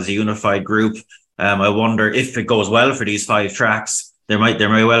gone as a unified group, I wonder if it goes well for these 5 tracks, there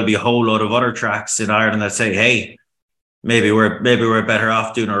may well be a whole lot of other tracks in Ireland that say, hey, maybe we're better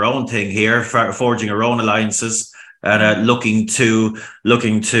off doing our own thing here, forging our own alliances, and looking to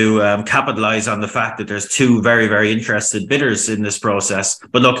capitalize on the fact that there's two very, very interested bidders in this process.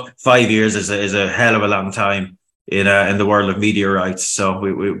 But look, 5 years is a hell of a long time in the world of media rights. So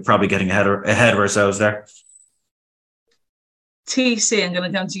we're probably getting ahead of ourselves there. TC, I'm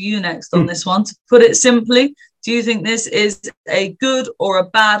going to come to you next on this one. To put it simply, do you think this is a good or a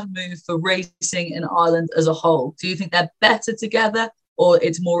bad move for racing in Ireland as a whole? Do you think they're better together, or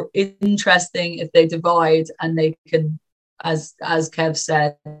it's more interesting if they divide and they can, as Kev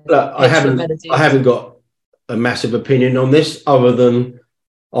said, look, I haven't got a massive opinion on this, other than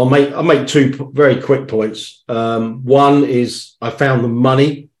I'll make two very quick points. One is I found the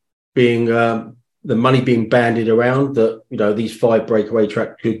money being bandied around that, you know, these 5 breakaway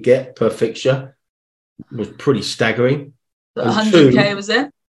tracks could get per fixture was pretty staggering. 100k was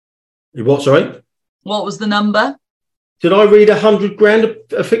it? What, sorry? What was the number? Did I read 100 grand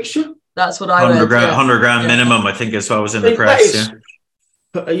a fixture? That's what I 100 read. grand, 100 grand minimum, I think is what was in the press.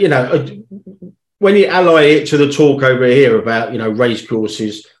 You know, when you ally it to the talk over here about, you know, race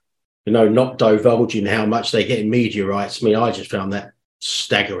courses, you know, not divulging how much they get in media rights, I mean, I just found that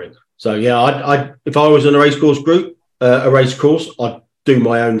staggering. So yeah, I if I was in a race course, I'd do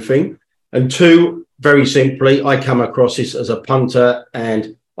my own thing. And two, very simply, I come across this as a punter,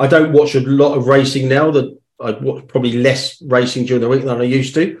 and I don't watch a lot of racing now. That I watch probably less racing during the week than I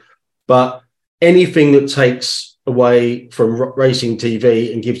used to. But anything that takes away from racing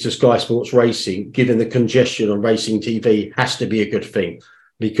TV and gives to Sky Sports Racing, given the congestion on racing TV, has to be a good thing.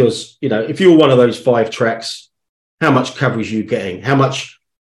 Because, you know, if you're one of those 5 tracks, how much coverage are you getting? How much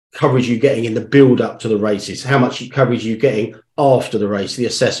coverage are you getting in the build up to the races? How much coverage are you getting after the race, the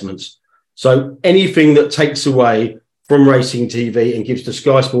assessments? So anything that takes away from racing TV and gives to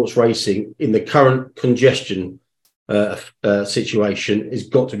Sky Sports Racing in the current congestion situation has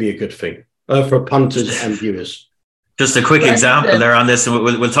got to be a good thing for punters and viewers. Just a quick example there on this, and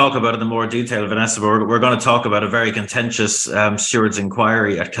we'll talk about it in more detail, Vanessa, but we're going to talk about a very contentious stewards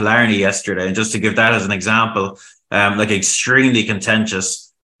inquiry at Killarney yesterday. And just to give that as an example, like extremely contentious.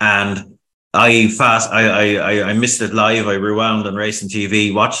 And I missed it live. I rewound on Racing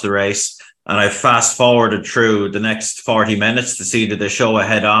TV, watched the race, and I fast forwarded through the next 40 minutes to see did they show a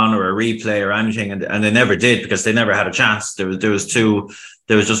head on or a replay or anything, and they never did, because they never had a chance. There was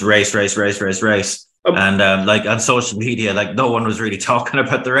just race. And like on social media, like no one was really talking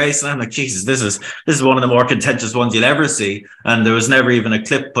about the race, and I'm like, Jesus, this is one of the more contentious ones you'll ever see. And there was never even a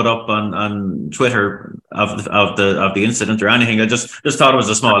clip put up on Twitter of the incident or anything. I just thought it was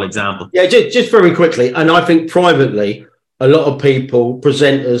a small example. Yeah, just very quickly, and I think privately, a lot of people,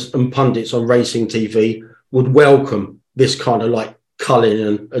 presenters and pundits on racing TV, would welcome this kind of like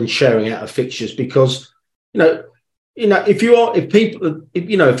culling and sharing out of fixtures, because if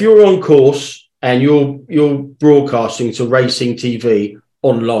you're on course and you're broadcasting to racing TV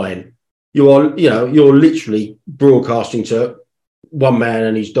online, you're literally broadcasting to one man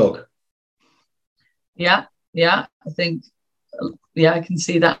and his dog. Yeah, I think, I can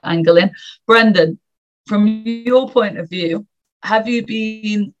see that angle in. Brendan, from your point of view, have you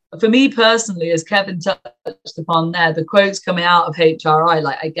been, for me personally, as Kevin touched upon there, the quotes coming out of HRI,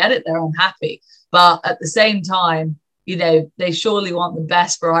 like I get it, they're unhappy, but at the same time, you know, they surely want the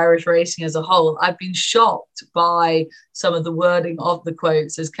best for Irish racing as a whole. I've been shocked by some of the wording of the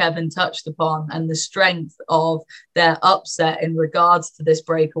quotes, as Kevin touched upon, and the strength of their upset in regards to this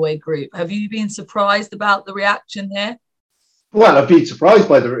breakaway group. Have you been surprised about the reaction here? Well, I've been surprised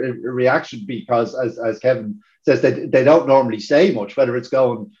by the reaction, because, as Kevin says, they don't normally say much,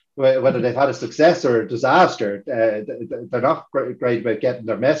 whether they've had a success or a disaster. They're not great about getting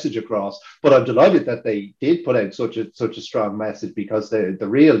their message across. But I'm delighted that they did put out such a strong message, because the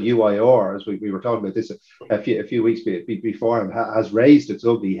real UIR, as we were talking about this a few weeks before, has raised its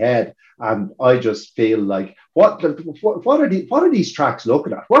ugly head. And I just feel like, what are these tracks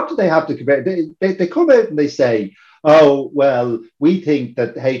looking at? What do they have to compare? They come out and they say, oh, well, we think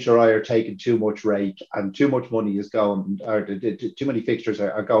that HRI are taking too much rake and too much money is going, or too many fixtures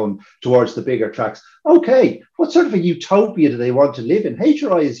are going towards the bigger tracks. Okay, what sort of a utopia do they want to live in?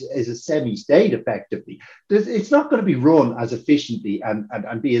 HRI is a semi-state, effectively. It's not going to be run as efficiently and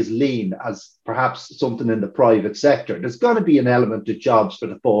be as lean as perhaps something in the private sector. There's going to be an element of jobs for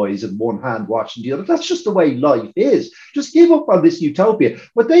the boys and one hand watching the other. That's just the way life is. Just give up on this utopia.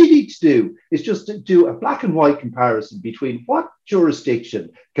 What they need to do is just to do a black and white comparison between what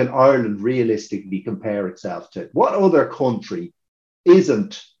jurisdiction can Ireland realistically compare itself to. What other country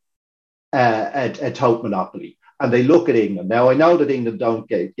isn't a tote monopoly? and they look at England. Now, I know that England don't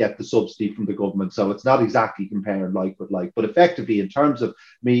get the subsidy from the government, so it's not exactly comparing like with like, but effectively in terms of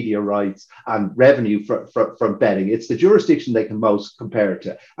media rights and revenue from betting, it's the jurisdiction they can most compare it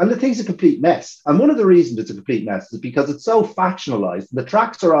to. And the thing's a complete mess. And one of the reasons it's a complete mess is because it's so factionalized. The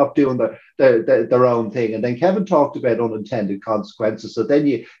tracks are off doing their own thing. And then Kevin talked about unintended consequences. So then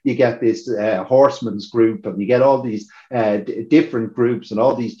you get this horseman's group, and you get all these different groups and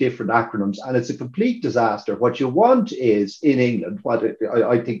all these different acronyms, and it's a complete disaster. What you want is, in England, what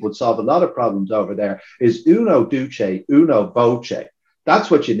I think would solve a lot of problems over there, is uno duce, uno voce.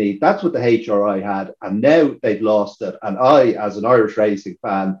 That's what you need. That's what the HRI had, and now they've lost it. And I, as an Irish racing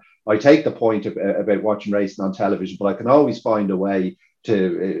fan, I take the point about watching racing on television, but I can always find a way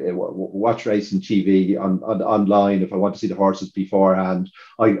to watch racing TV online if I want to see the horses beforehand.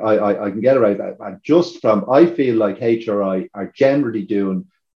 I can get around that. And I feel like HRI are generally doing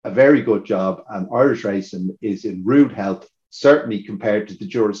a very good job, and Irish racing is in rude health, certainly compared to the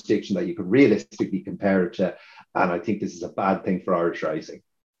jurisdiction that you could realistically compare it to. And I think this is a bad thing for Irish racing.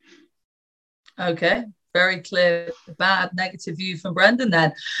 Okay, very clear, bad, negative view from Brendan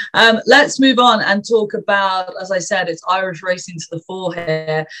then. Let's move on and talk about, as I said, it's Irish racing to the fore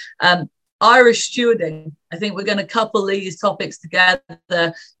here. Irish stewarding. I think we're going to couple these topics together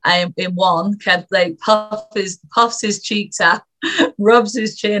in one. Kev Blake puffs his cheeks out, rubs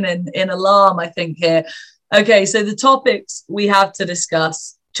his chin in alarm, I think, here. Okay, so the topics we have to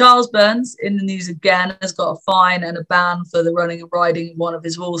discuss. Charles Burns, in the news again, has got a fine and a ban for the running and riding of one of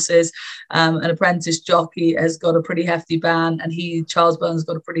his horses. An apprentice jockey has got a pretty hefty ban, and Charles Burns,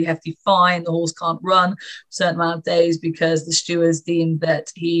 got a pretty hefty fine. The horse can't run a certain amount of days because the stewards deemed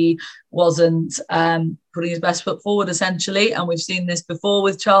that he wasn't putting his best foot forward, essentially. And we've seen this before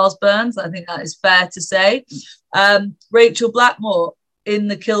with Charles Burns. I think that is fair to say. Rachel Blackmore in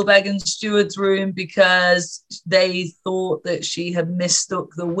the Kilbeggan stewards room because they thought that she had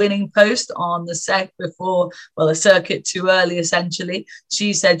mistook the winning post on the a circuit too early, essentially.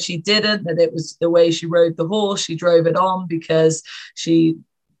 She said she didn't, that it was the way she rode the horse. She drove it on because she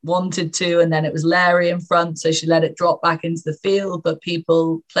wanted to, and then it was Larry in front, so she let it drop back into the field. But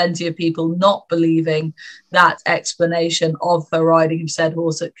plenty of people not believing that explanation of her riding of said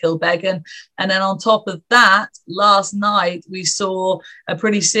horse at Kilbeggan. And then on top of that, last night we saw a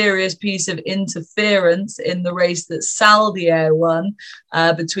pretty serious piece of interference in the race that Saldier won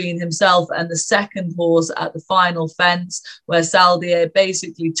between himself and the second horse at the final fence, where Saldier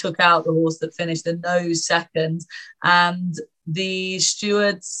basically took out the horse that finished a nose second, and the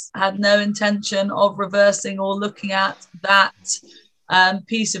stewards had no intention of reversing or looking at that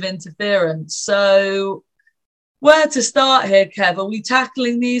piece of interference. So where to start here, Kev? Are we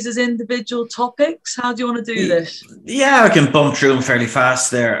tackling these as individual topics? How do you want to do this? Yeah, I can bump through them fairly fast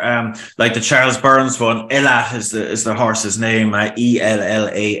there. Like the Charles Burns one, Elat is the horse's name,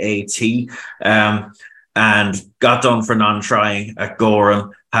 Ellaat, and got done for non-trying at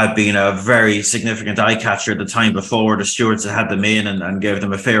Gorham. Had been a very significant eye catcher the time before. The stewards had them in and gave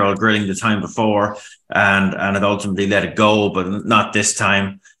them a fair old grilling the time before, and had ultimately let it go, but not this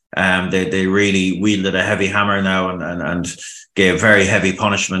time. They really wielded a heavy hammer now and gave very heavy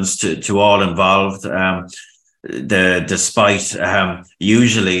punishments to all involved. Despite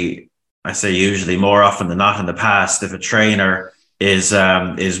usually more often than not in the past, if a trainer is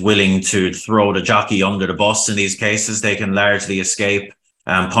willing to throw the jockey under the bus in these cases, they can largely escape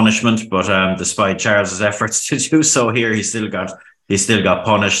punishment. But despite Charles's efforts to do so here, he still got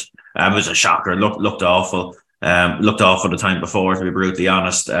punished. It was a shocker. Looked awful. Looked awful the time before, to be brutally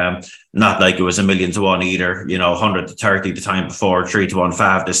honest. Not like it was 1,000,000 to 1 either. 100 to 30 the time before, 3 to 1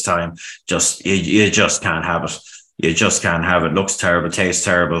 fav this time. You just can't have it. You just can't have it. Looks terrible, tastes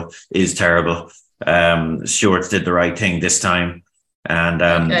terrible, is terrible. Stewards did the right thing this time. And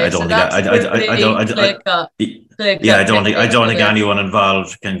I don't think anyone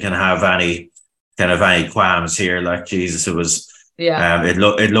involved can have any qualms here. Like, Jesus, it was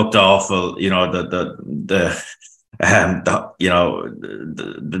it looked awful. The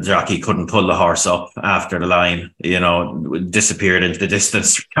jockey couldn't pull the horse up after the line, disappeared into the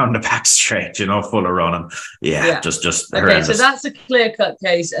distance down the back straight, full of running. Just okay, horrendous. So that's a clear-cut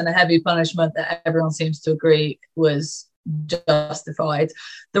case and a heavy punishment that everyone seems to agree was justified.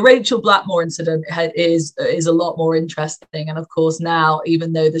 The Rachel Blackmore incident is a lot more interesting, and of course now,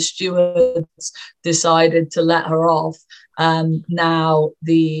 even though the stewards decided to let her off, now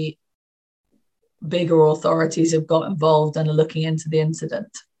the bigger authorities have got involved and are looking into the incident.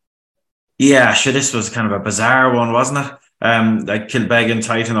 Yeah, sure, this was kind of a bizarre one, wasn't it? Like Kilbeggan,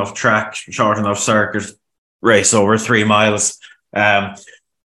 tight enough track, short enough circuit, race over 3 miles.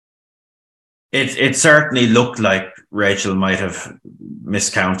 It certainly looked like Rachel might have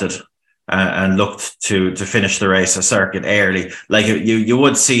miscounted and looked to finish the race a circuit early. Like you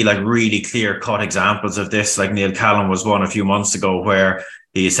would see like really clear cut examples of this. Like Neil Callan was one a few months ago where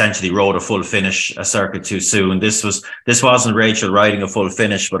he essentially rode a full finish a circuit too soon. This wasn't Rachel riding a full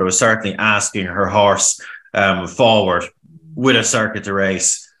finish, but it was certainly asking her horse forward with a circuit to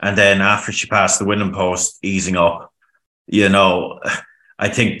race, and then after she passed the winning post, easing up. You know, I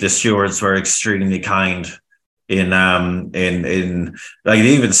think the stewards were extremely kind in like they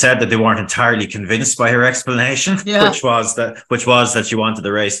even said that they weren't entirely convinced by her explanation, which was that she wanted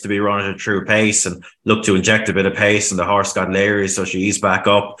the race to be run at a true pace and looked to inject a bit of pace, and the horse got leery, so she eased back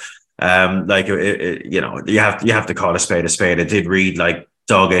up. You know, you have to call a spade a spade. It did read like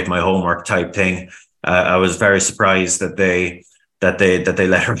dog ate my homework type thing. I was very surprised that they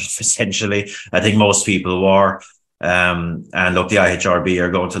let her off, essentially. I think most people were. And look, the IHRB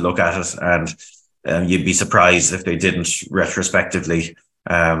are going to look at it, and you'd be surprised if they didn't retrospectively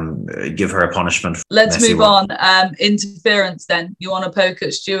give her a punishment. Let's move on. Interference then. You want to poke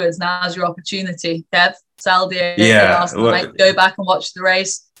at stewards, now's your opportunity. Kev, Saldier last night, go back and watch the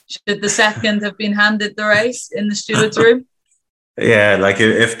race. Should the second have been handed the race in the stewards' room? Yeah, like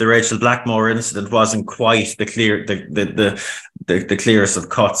if the Rachel Blackmore incident wasn't quite the clearest of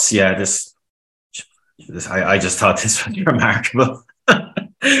cuts, I just thought this was remarkable.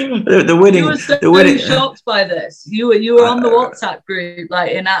 the winning. You were so shocked by this. You were on the WhatsApp group,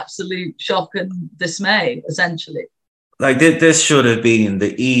 like in absolute shock and dismay, essentially. Like this should have been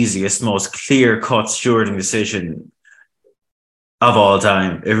the easiest, most clear-cut stewarding decision of all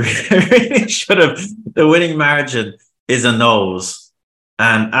time. It really should have. The winning margin is a nose,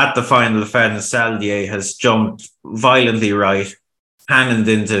 and at the final fence, Saldier has jumped violently right, cannoned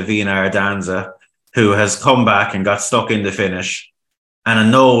into Vina Ardanza, who has come back and got stuck in the finish. And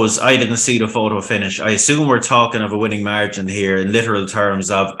a nose, I didn't see the photo finish. I assume we're talking of a winning margin here in literal terms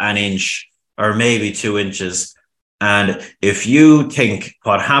of an inch or maybe 2 inches. And if you think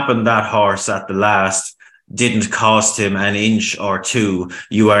what happened that horse at the last didn't cost him an inch or two,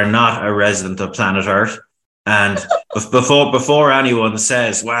 you are not a resident of planet Earth. And before anyone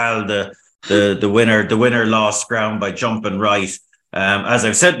says, well, the winner lost ground by jumping right. As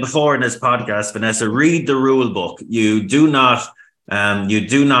I've said before in this podcast, Vanessa, read the rule book. You do not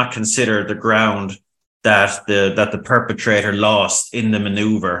consider the ground that the perpetrator lost in the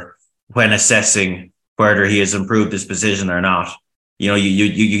maneuver when assessing whether he has improved his position or not. You know,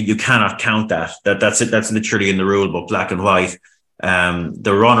 you cannot count that. That's it. That's literally in the rule book, black and white.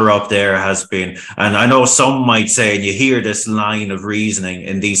 The runner-up there has been, and I know some might say, and you hear this line of reasoning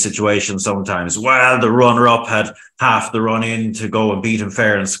in these situations sometimes, well, the runner-up had half the run in to go and beat him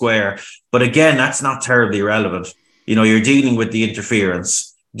fair and square. But again, that's not terribly relevant. You know, you're dealing with the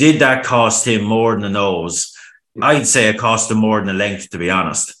interference. Did that cost him more than a nose? I'd say it cost him more than a length, to be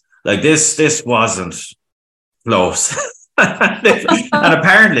honest. Like this wasn't close. And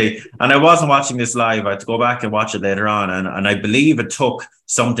apparently, and I wasn't watching this live, I had to go back and watch it later on, and I believe it took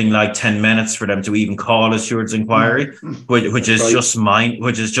something like 10 minutes for them to even call a steward's inquiry, which is just mind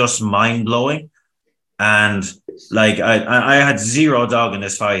blowing. And like I had zero dog in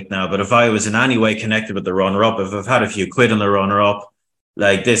this fight now, but if I was in any way connected with the runner up, if I've had a few quid on the runner up,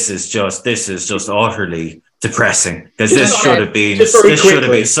 like this is just utterly depressing, because this should have been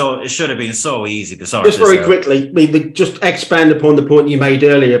so easy to sort. Just very quickly, just expand upon the point you made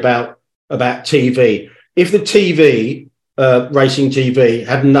earlier about TV. If the TV, racing TV,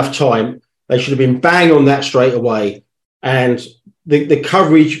 had enough time, they should have been bang on that straight away, and the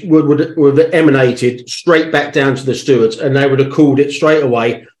coverage would have emanated straight back down to the stewards, and they would have called it straight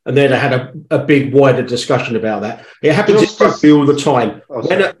away, and they'd have had a big wider discussion about that. It happens in rugby all the time.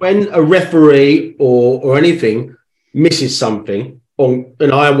 When a referee or anything misses something on,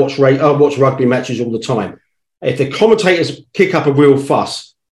 and I watch rugby matches all the time. If the commentators kick up a real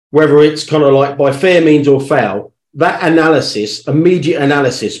fuss, whether it's kind of like by fair means or foul, that immediate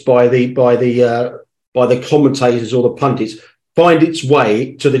analysis by the commentators or the pundits find its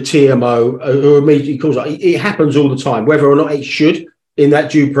way to the TMO who immediately calls it. It happens all the time, whether or not it should in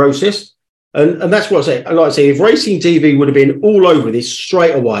that due process. And that's what I say. And like I say, if racing TV would have been all over this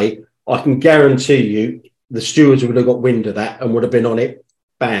straight away, I can guarantee you the stewards would have got wind of that and would have been on it.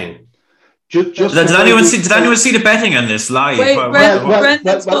 Bang. Did anyone see the betting on this live? Wait,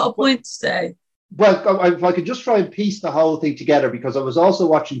 Brendan's got a point to say. Well, if I could just try and piece the whole thing together, because I was also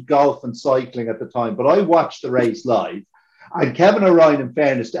watching golf and cycling at the time, but I watched the race live. And Kevin O'Ryan, in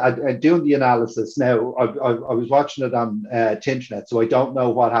fairness, doing the analysis now, I was watching it on Tinternet, so I don't know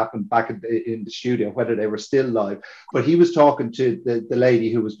what happened back in the studio, whether they were still live. But he was talking to the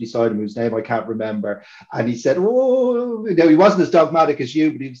lady who was beside him, whose name I can't remember, and he said, "Oh, you know, he wasn't as dogmatic as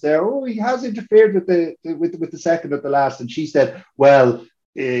you, but he was there. Oh, he has interfered with the second at the last." And she said, "Well,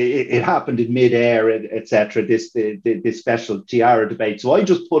 it happened in mid-air, etc. This special tiara debate." So I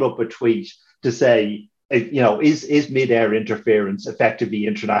just put up a tweet to say, you know, is mid-air interference effectively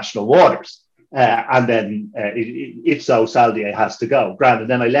international waters? And then if so, Saldier has to go. Grand. And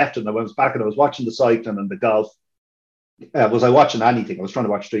then I left and I went back and I was watching the cycling and the golf. Was I watching anything? I was trying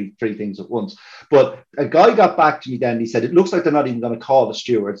to watch three things at once. But a guy got back to me then. He said, it looks like they're not even going to call the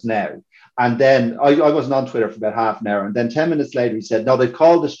stewards now. And then I wasn't on Twitter for about half an hour. And then 10 minutes later, he said, no, they've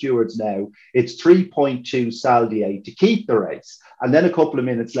called the stewards now. It's 3.2 Saldier to keep the race. And then a couple of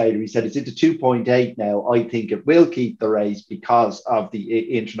minutes later, he said, it's into 2.8 now. I think it will keep the race because of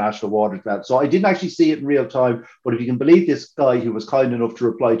the international waters. So I didn't actually see it in real time. But if you can believe this guy who was kind enough to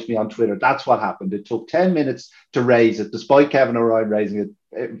reply to me on Twitter, that's what happened. It took 10 minutes to raise it, despite Kevin O'Ryan raising it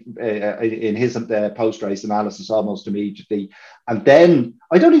in his post-race analysis almost immediately. And then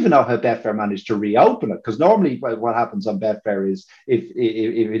I don't even know how Betfair managed to reopen it, because normally what happens on Betfair is if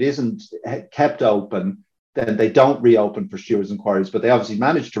it isn't kept open, then they don't reopen for stewards' inquiries, but they obviously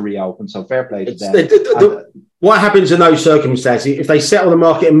managed to reopen, so fair play to them. What happens in those circumstances, if they settle the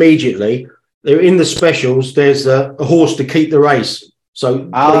market immediately, they're in the specials, there's a horse to keep the race. So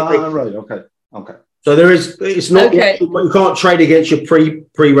right, okay. So there is, it's not, you can't trade against your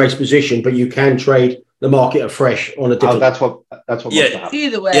pre-race position, but you can trade the market afresh on a different. That's what yeah.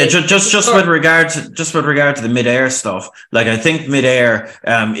 Either way, yeah. Just with regard to the mid-air stuff, like I think mid-air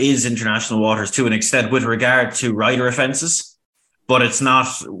is international waters to an extent with regard to rider offences, but it's not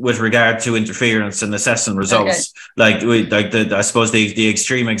with regard to interference and assessing results. Okay. I suppose the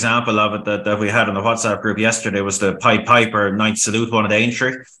extreme example of it that we had in the WhatsApp group yesterday was the Pied Piper Ninth Salute one at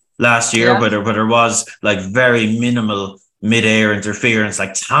Aintree last year, but there was like very minimal mid-air interference,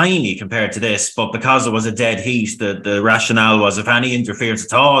 like tiny compared to this, but because it was a dead heat, the rationale was if any interference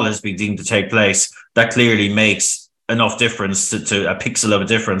at all has been deemed to take place, that clearly makes enough difference to a pixel of a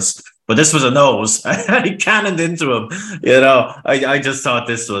difference. But this was a nose, and he cannoned into him. You know, I just thought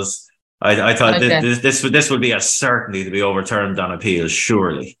this was, I thought this would be a certainty to be overturned on appeal,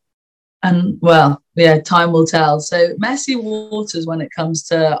 surely. And well, yeah, time will tell. So messy waters when it comes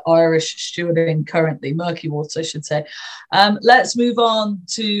to Irish stewarding currently, murky waters, I should say. Let's move on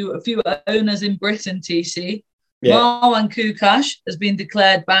to a few owners in Britain, TC. Yeah. Marwan Kukash has been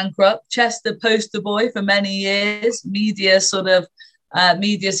declared bankrupt. Chester poster boy for many years. Media seem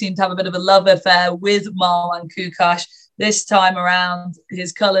to have a bit of a love affair with Marwan Kukash. This time around,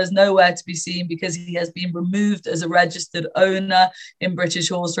 his colours nowhere to be seen because he has been removed as a registered owner in British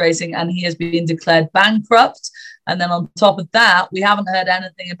horse racing and he has been declared bankrupt. And then on top of that, we haven't heard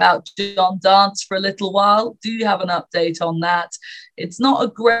anything about John Dance for a little while. Do you have an update on that? It's not a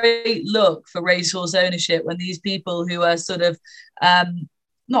great look for racehorse ownership when these people who are sort of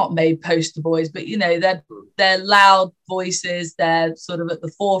not made poster boys, but, you know, they're loud voices. They're sort of at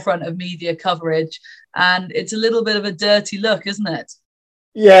the forefront of media coverage. And it's a little bit of a dirty look, isn't it?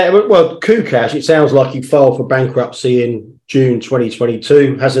 Yeah, well, Kukash, it sounds like he filed for bankruptcy in June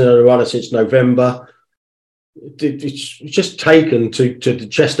 2022. Hasn't had a runner since November. It's just taken to the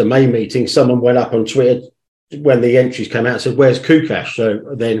Chester May meeting. Someone went up on Twitter when the entries came out and said, "Where's Kukash?"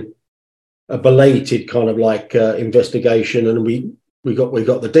 So then a belated kind of like investigation, and we got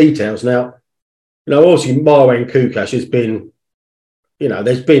the details. Now, you know, obviously Marwan Kukash has been, you know,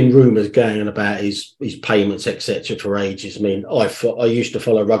 there's been rumours going about his payments, etc. for ages. I mean, I used to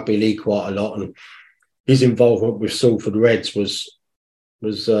follow rugby league quite a lot, and his involvement with Salford Reds was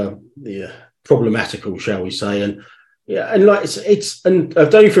problematical, shall we say? And yeah, and like it's and I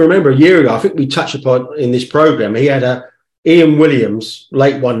don't know if you remember a year ago, I think we touched upon in this programme, he had Ian Williams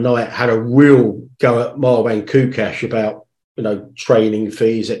late one night had a real go at Marwan Kukash about, you know, training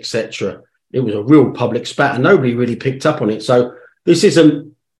fees, etc. It was a real public spat, and nobody really picked up on it. So this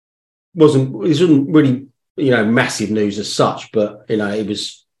wasn't really, you know, massive news as such, but you know, it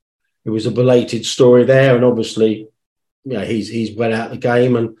was a belated story there, and obviously, you know, he's well out of the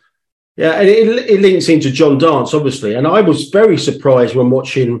game, and yeah, and it links into John Dance, obviously. And I was very surprised when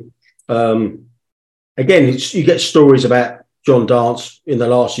watching. Again, you get stories about John Dance in the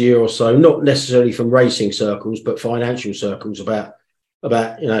last year or so, not necessarily from racing circles, but financial circles about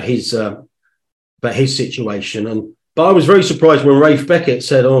you know his situation. But I was very surprised when Rafe Beckett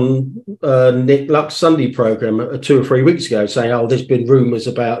said on Nick Luck's Sunday programme 2 or 3 weeks ago, saying, "Oh, there's been rumours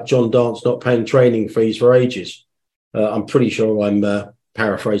about John Dance not paying training fees for ages." I'm pretty sure I'm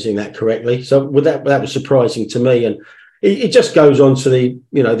paraphrasing that correctly. So that was surprising to me, and it just goes on to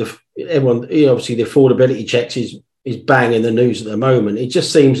everyone. Obviously, the affordability checks is bang in the news at the moment. It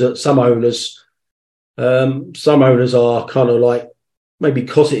just seems that some owners are kind of like maybe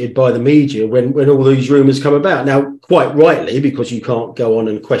cosseted by the media when all these rumours come about. Now, quite rightly, because you can't go on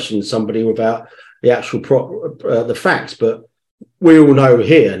and question somebody without the actual the facts. But we all know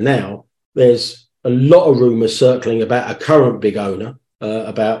here now there's a lot of rumours circling about a current big owner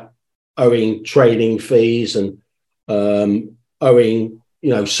about owing trading fees and owing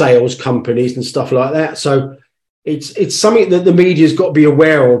sales companies and stuff like that. So it's something that the media's got to be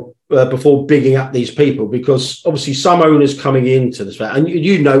aware of before bigging up these people, because obviously some owners coming into this, and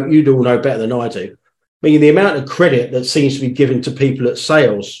you'd all know better than I do. I mean, the amount of credit that seems to be given to people at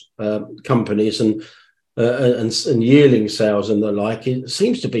sales companies and yearling sales and the like, it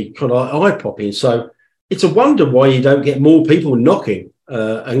seems to be kind of eye-popping. So it's a wonder why you don't get more people knocking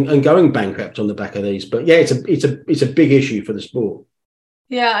and going bankrupt on the back of these. But yeah, it's a big issue for the sport.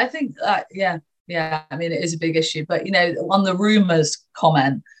 Yeah, I think yeah. I mean, it is a big issue, but on the rumours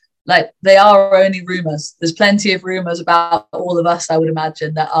comment, like, they are only rumours. There's plenty of rumours about all of us, I would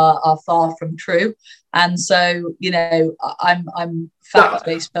imagine, that are far from true. And so, I'm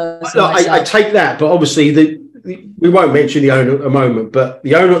fact-based person. I take that, but obviously we won't mention the owner at the moment, but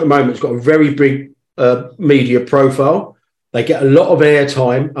the owner at the moment has got a very big media profile. They get a lot of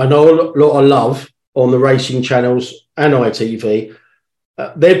airtime. I know a lot of love on the racing channels and ITV.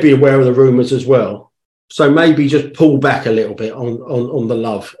 They'd be aware of the rumours as well. So maybe just pull back a little bit on the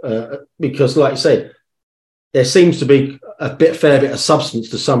love, because, like I said, there seems to be a fair bit of substance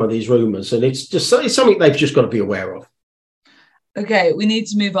to some of these rumours, and it's something they've just got to be aware of. Okay, we need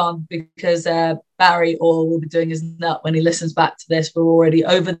to move on because Barry Orr will be doing his nut when he listens back to this. We're already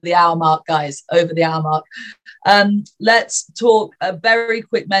over the hour mark, guys, over the hour mark. Let's talk a very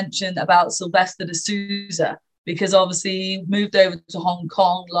quick mention about Sylvester de Souza, because obviously he moved over to Hong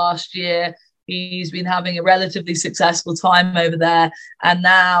Kong last year. He's been having a relatively successful time over there, and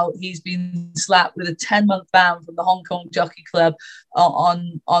now he's been slapped with a 10-month ban from the Hong Kong Jockey Club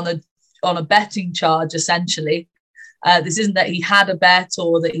on a betting charge, essentially. This isn't that he had a bet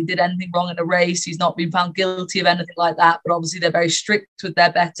or that he did anything wrong in a race. He's not been found guilty of anything like that, but obviously they're very strict with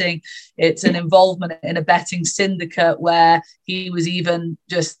their betting. It's an involvement in a betting syndicate where he was even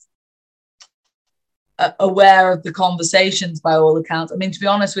just aware of the conversations by all accounts. I mean, to be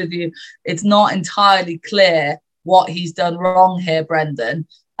honest with you, it's not entirely clear what he's done wrong here, Brendan.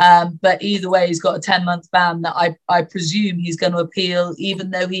 But either way, he's got a 10-month ban that I presume he's going to appeal, even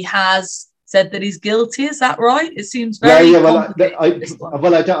though he has said that he's guilty. Is that right? It seems very complicated.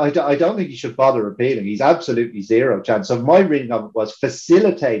 I don't think he should bother appealing. He's absolutely zero chance. So my reading of it was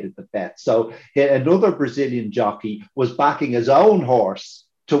facilitated the bet. So another Brazilian jockey was backing his own horse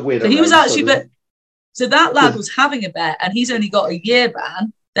to win. So he was actually... So that lad was having a bet and he's only got a year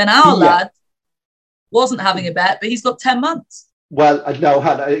ban. Then our lad wasn't having a bet, but he's got 10 months. Well,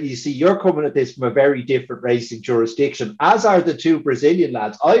 no, you see, you're coming at this from a very different racing jurisdiction, as are the two Brazilian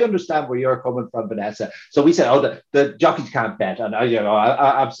lads. I understand where you're coming from, Vanessa. So we said, the jockeys can't bet, and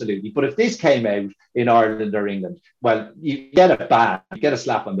absolutely. But if this came out in Ireland or England, well, you get a ban, you get a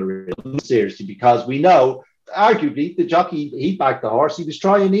slap on the wrist, seriously, because we know, arguably, the jockey, he backed the horse. He was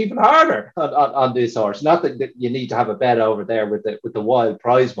trying even harder on this horse. Not that you need to have a bet over there with the wild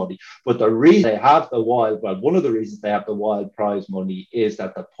prize money, but the reason they have one of the reasons they have the wild prize money is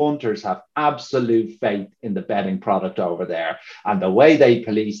that the punters have absolute faith in the betting product over there, and the way they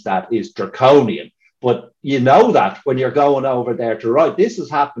police that is draconian. But you know that when you're going over there to ride, this has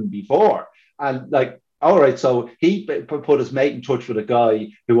happened before, and all right, so he put his mate in touch with a guy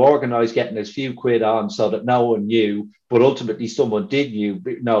who organised getting his few quid on so that no one knew, but ultimately someone did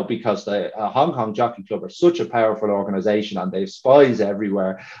know, because the Hong Kong Jockey Club are such a powerful organisation and they have spies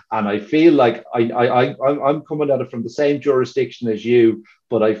everywhere. And I feel like I'm coming at it from the same jurisdiction as you,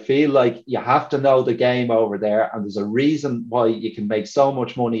 but I feel like you have to know the game over there, and there's a reason why you can make so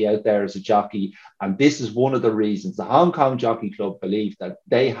much money out there as a jockey. And this is one of the reasons. The Hong Kong Jockey Club believe that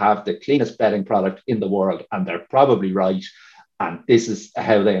they have the cleanest betting product in the world, and they're probably right. And this is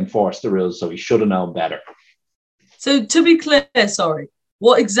how they enforce the rules, so he should have known better. So to be clear,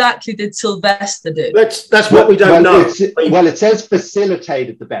 what exactly did Sylvester do? That's what we don't know. It says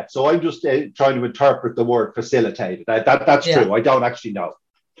facilitated the bet. So I'm just trying to interpret the word facilitated. That's true. I don't actually know.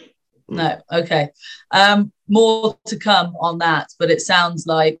 No. Okay. More to come on that, but it sounds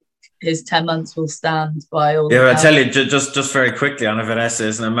like his 10 months will stand by all. Yeah, I tell you, just very quickly on Vanessa,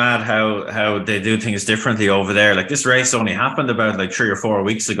 isn't it mad how they do things differently over there? Like this race only happened about like 3 or 4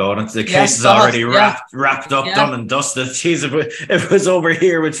 weeks ago, and the case is already wrapped up, done and dusted. Jeez, if it was over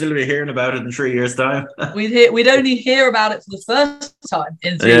here, we'd still be hearing about it in 3 years' time. We'd only hear about it for the first time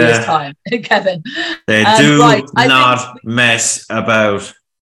in 3 years' time, Kevin. They do not mess about.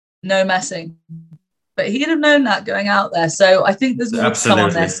 No messing. But he'd have known that going out there. So I think there's more to come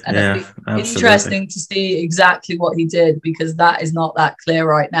on this. And it'd be interesting to see exactly what he did, because that is not that clear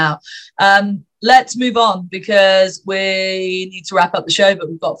right now. Let's move on, because we need to wrap up the show, but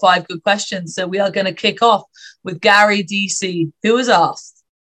we've got 5 good questions. So we are going to kick off with Gary DC, who was asked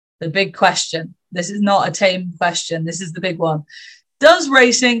the big question. This is not a tame question. This is the big one. Does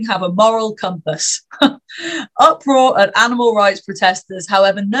racing have a moral compass? Uproar at animal rights protesters,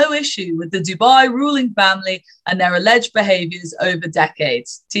 however, no issue with the Dubai ruling family and their alleged behaviours over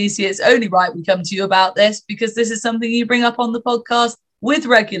decades. TC, it's only right we come to you about this, because this is something you bring up on the podcast with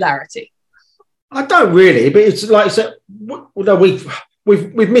regularity. I don't really, but it's like I said, we've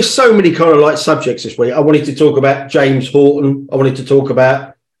missed so many kind of like subjects this week. I wanted to talk about James Horton. I wanted to talk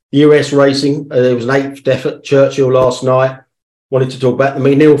about US racing. There was an 8th death at Churchill last night. Wanted to talk about the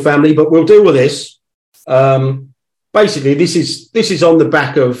McNeil family, but we'll deal with this. Basically, this is on the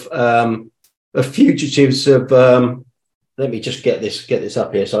back of fugitives of. Let me just get this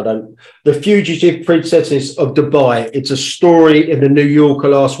up here, so I don't. The Fugitive Princesses of Dubai. It's a story in the New Yorker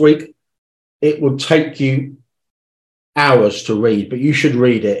last week. It will take you hours to read, but you should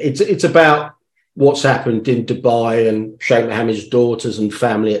read it. It's about what's happened in Dubai and Sheikh Mohammed's daughters and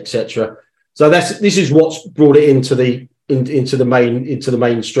family, etc. So this is what's brought it into the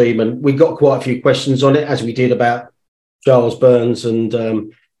mainstream, and we got quite a few questions on it, as we did about Charles Burns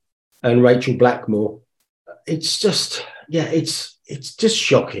and Rachel Blackmore. It's just it's just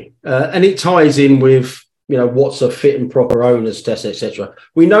shocking, and it ties in with what's a fit and proper owners test, etc.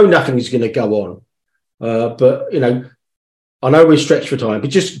 We know nothing is going to go on, but I know we're stretched for time,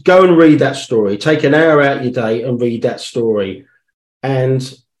 but just go and read that story. Take an hour out of your day and read that story, and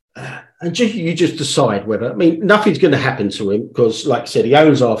you just decide whether. I mean, nothing's going to happen to him because, like I said, he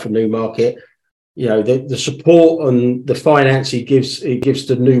owns half of Newmarket. The support and the finance he gives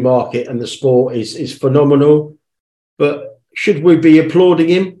to Newmarket and the sport is phenomenal. But should we be applauding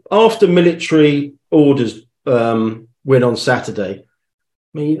him after military orders went on Saturday?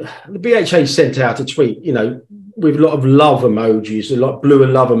 I mean, the BHA sent out a tweet, with a lot of love emojis, a lot of blue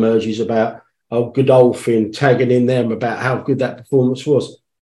and love emojis about Godolphin, tagging in them about how good that performance was.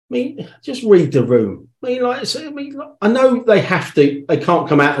 I mean, just read the room. I know they can't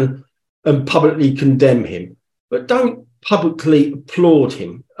come out and publicly condemn him, but don't publicly applaud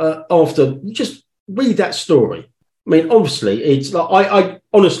him after. Just read that story. I mean, obviously, it's like I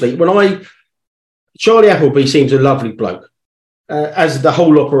honestly, Charlie Appleby seems a lovely bloke, as the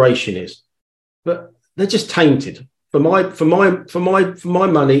whole operation is, but they're just tainted. For my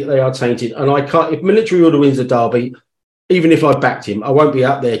money, they are tainted, and I can't. If military order wins the derby, even if I backed him, I won't be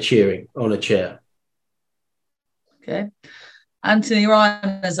out there cheering on a chair. Okay. Anthony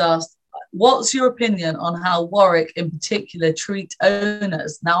Ryan has asked, what's your opinion on how Warwick in particular treat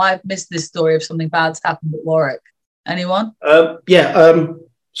owners? Now, I've missed this story if something bad's happened at Warwick. Anyone?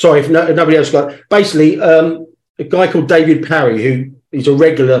 Sorry if nobody else got it. Basically, a guy called David Parry, who is a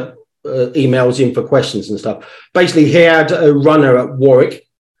regular emails in for questions and stuff. Basically, he had a runner at Warwick.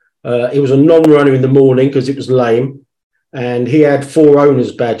 He was a non-runner in the morning because it was lame. And he had 4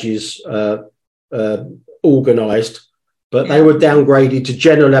 owners' badges organised, but they were downgraded to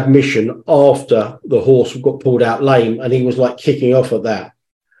general admission after the horse got pulled out lame, and he was like kicking off at that.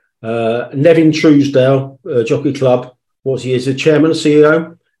 Nevin Truesdale, Jockey Club, was he as the chairman,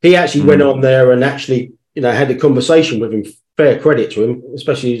 CEO? He actually went on there and actually, had a conversation with him. Fair credit to him,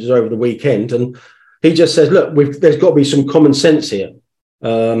 especially over the weekend, and he just says, "Look, there's got to be some common sense here."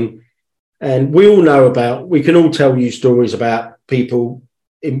 And we all know we can all tell you stories about people,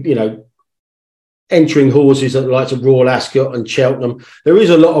 entering horses at the likes of Royal Ascot and Cheltenham. There is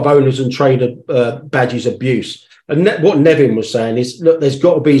a lot of owners and trainer badges abuse. And what Nevin was saying is, look, there's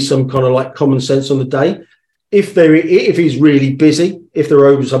got to be some kind of like common sense on the day. If he's really busy, if they're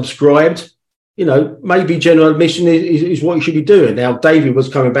oversubscribed, maybe general admission is what you should be doing. Now, David was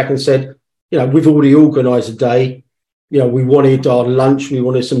coming back and said, we've already organised a day. We wanted our lunch, we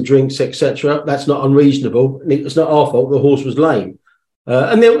wanted some drinks, etc. That's not unreasonable. It's not our fault. The horse was lame.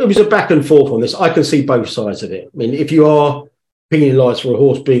 And there was a back and forth on this. I can see both sides of it. I mean, if you are penalised for a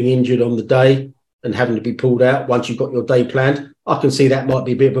horse being injured on the day and having to be pulled out once you've got your day planned, I can see that might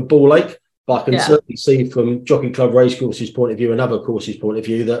be a bit of a ball ache. But I can certainly see from Jockey Club Racecourse's point of view and other courses' point of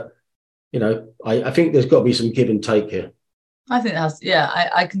view that I think there's got to be some give and take here. I think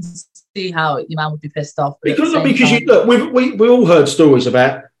I can see how your man would be pissed off. Because we all heard stories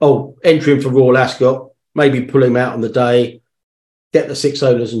about, entering for Royal Ascot, maybe pull him out on the day, get the 6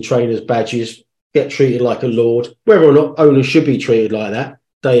 owners and trainers badges, get treated like a lord. Whether or not owners should be treated like that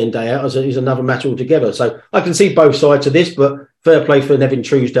day in, day out is another matter altogether. So I can see both sides of this, but fair play for Nevin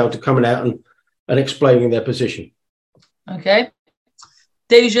Truesdale to coming out and explaining their position. Okay.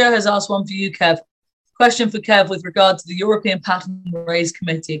 Deja has asked one for you, Kev. Question for Kev with regard to the European Pattern Race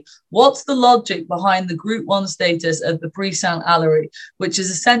Committee. What's the logic behind the Group 1 status of the Prix Saint-Hilaire, which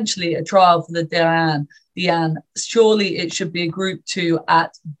is essentially a trial for the Diane? Surely it should be a Group 2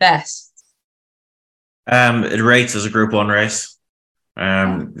 at best. It rates as a Group 1 race.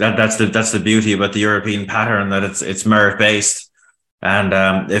 That's the beauty about the European pattern, that it's merit based.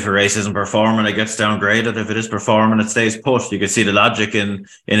 And if a race isn't performing, it gets downgraded. If it is performing, it stays put. You can see the logic in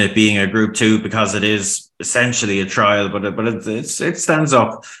it being a Group 2 because it is essentially a trial, but it stands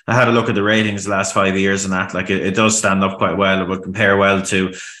up. I had a look at the ratings the last 5 years and that, like it does stand up quite well. It would compare well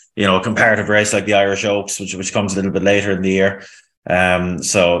to, a comparative race like the Irish Oaks, which comes a little bit later in the year.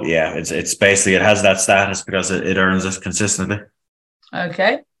 So yeah, it's basically, it has that status because it earns it consistently.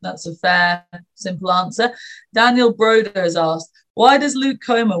 Okay, that's a fair, simple answer. Daniel Broder has asked, why does Luke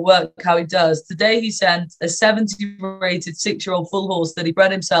Comer work how he does? Today he sent a 70-rated 6-year-old full horse that he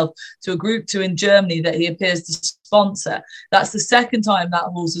bred himself to a Group 2 in Germany that he appears to sponsor. That's the second time that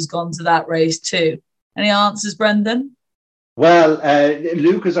horse has gone to that race too. Any answers, Brendan? Well,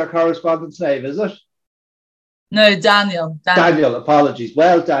 Luke is our correspondent's name, is it? No, Daniel. Daniel, apologies.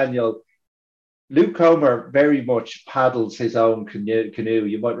 Well, Daniel, Luke Comer very much paddles his own canoe.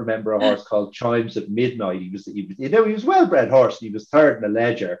 You might remember a horse called Chimes at Midnight. He was a well-bred horse. He was third in the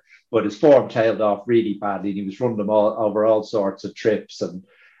Ledger, but his form tailed off really badly. And he was running them all over all sorts of trips. And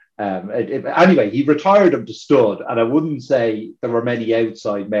anyway, he retired him to stud. And I wouldn't say there were many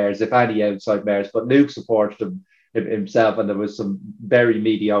outside mares, if any outside mares, but Luke supported him himself, and there was some very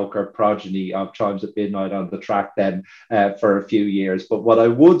mediocre progeny of Chimes at Midnight on the track then for a few years. But what I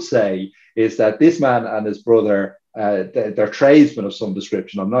would say is that this man and his brother, they're tradesmen of some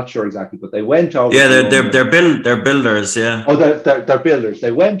description. I'm not sure exactly, but they went over. Yeah, they're builders. Yeah. Oh, they're builders.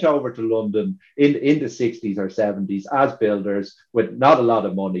 They went over to London in the 60s or 70s as builders with not a lot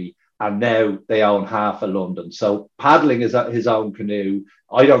of money, and now they own half of London. So paddling is his own canoe.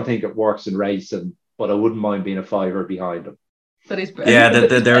 I don't think it works in racing, but I wouldn't mind being a fiver behind him. But he's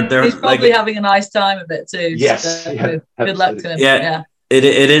he's probably having a nice time of it too. Yes, so, good luck to him. Yeah. It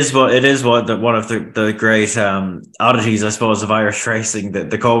is one of the great oddities, I suppose, of Irish racing.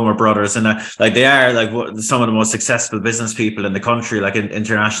 The Comer brothers, and they are some of the most successful business people in the country, like in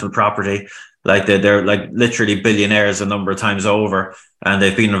international property. Like they're like literally billionaires a number of times over, and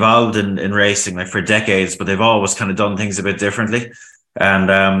they've been involved in racing like for decades, but they've always kind of done things a bit differently.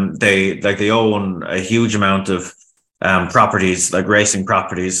 And they own a huge amount of properties, like racing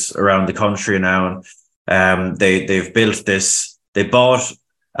properties around the country now, and they've built this. They bought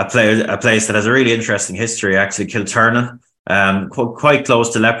a place that has a really interesting history, actually, Kilturnan, quite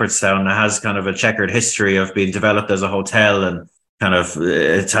close to Leopardstown. It has kind of a checkered history of being developed as a hotel, and kind of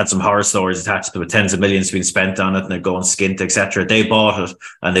it's had some horror stories attached to it. Tens of millions being spent on it, and it going skint, etc. They bought it,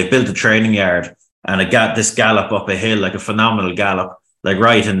 and they built a training yard, and it got this gallop up a hill, like a phenomenal gallop, like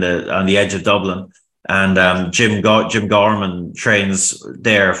right on the edge of Dublin. And Jim Gorman trains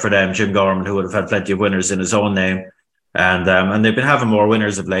there for them. Jim Gorman, who would have had plenty of winners in his own name. And they've been having more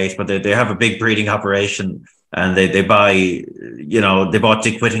winners of late, but they have a big breeding operation, and they bought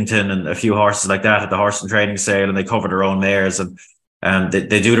Dick Whittington and a few horses like that at the horse and training sale, and they cover their own mares, and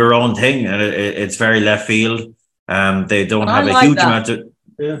they do their own thing, and it's very left field. They don't have a huge amount of.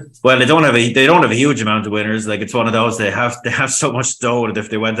 Yeah. Well, they don't have a huge amount of winners. Like, it's one of those, they have so much dough that if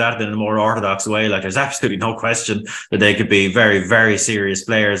they went at it in a more orthodox way, like, there's absolutely no question that they could be very, very serious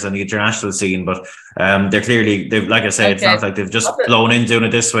players on the international scene. But they've like I say, It's not like they've just blown in doing it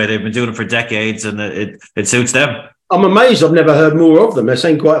this way. They've been doing it for decades, and it suits them. I'm amazed I've never heard more of them. They're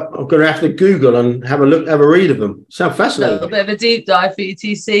saying I'm going to have to Google and have a read of them. Sound fascinating. A little bit of a deep dive for you,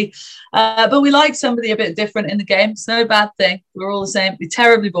 TC. But we like somebody a bit different in the game. It's no bad thing. We're all the same. Be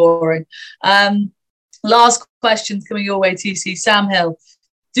terribly boring. Last question coming your way, TC. Sam Hill.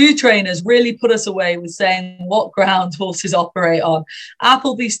 Do trainers really put us away with saying what ground horses operate on?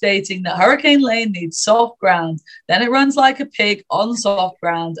 Appleby stating that Hurricane Lane needs soft ground, then it runs like a pig on soft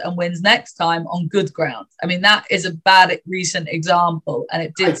ground and wins next time on good ground. I mean, that is a bad recent example, and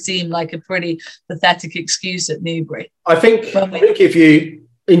it did seem like a pretty pathetic excuse at Newbury. I think if you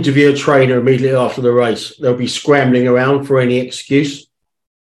interview a trainer immediately after the race, they'll be scrambling around for any excuse.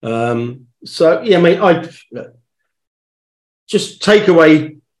 So yeah, mate, I just take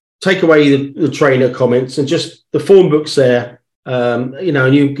away the trainer comments and just the form books there. You know,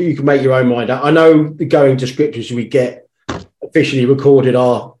 and you can make your own mind up. I know the going descriptions we get officially recorded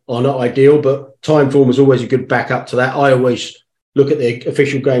are not ideal, but time form is always a good backup to that. I always look at the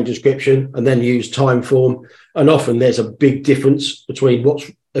official game description and then use time form. And often there's a big difference between what's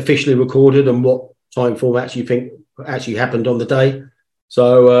officially recorded and what time form actually happened on the day.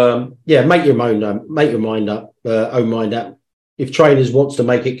 So yeah, make your mind up. If trainers wants to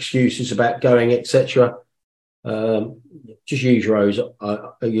make excuses about going, etc., just use your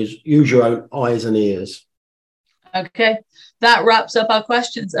own eyes and ears. Okay, that wraps up our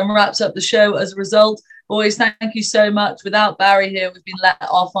questions and wraps up the show as a result. Boys, thank you so much. Without Barry here, we've been let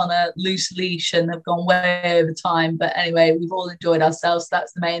off on a loose leash and have gone way over time. But anyway, we've all enjoyed ourselves. So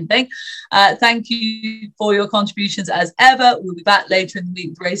that's the main thing. Thank you for your contributions as ever. We'll be back later in the week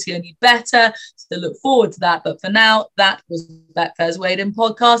with Racy Only Better. So look forward to that. But for now, that was Betfair's Weighed In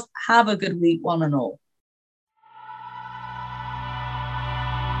podcast. Have a good week, one and all.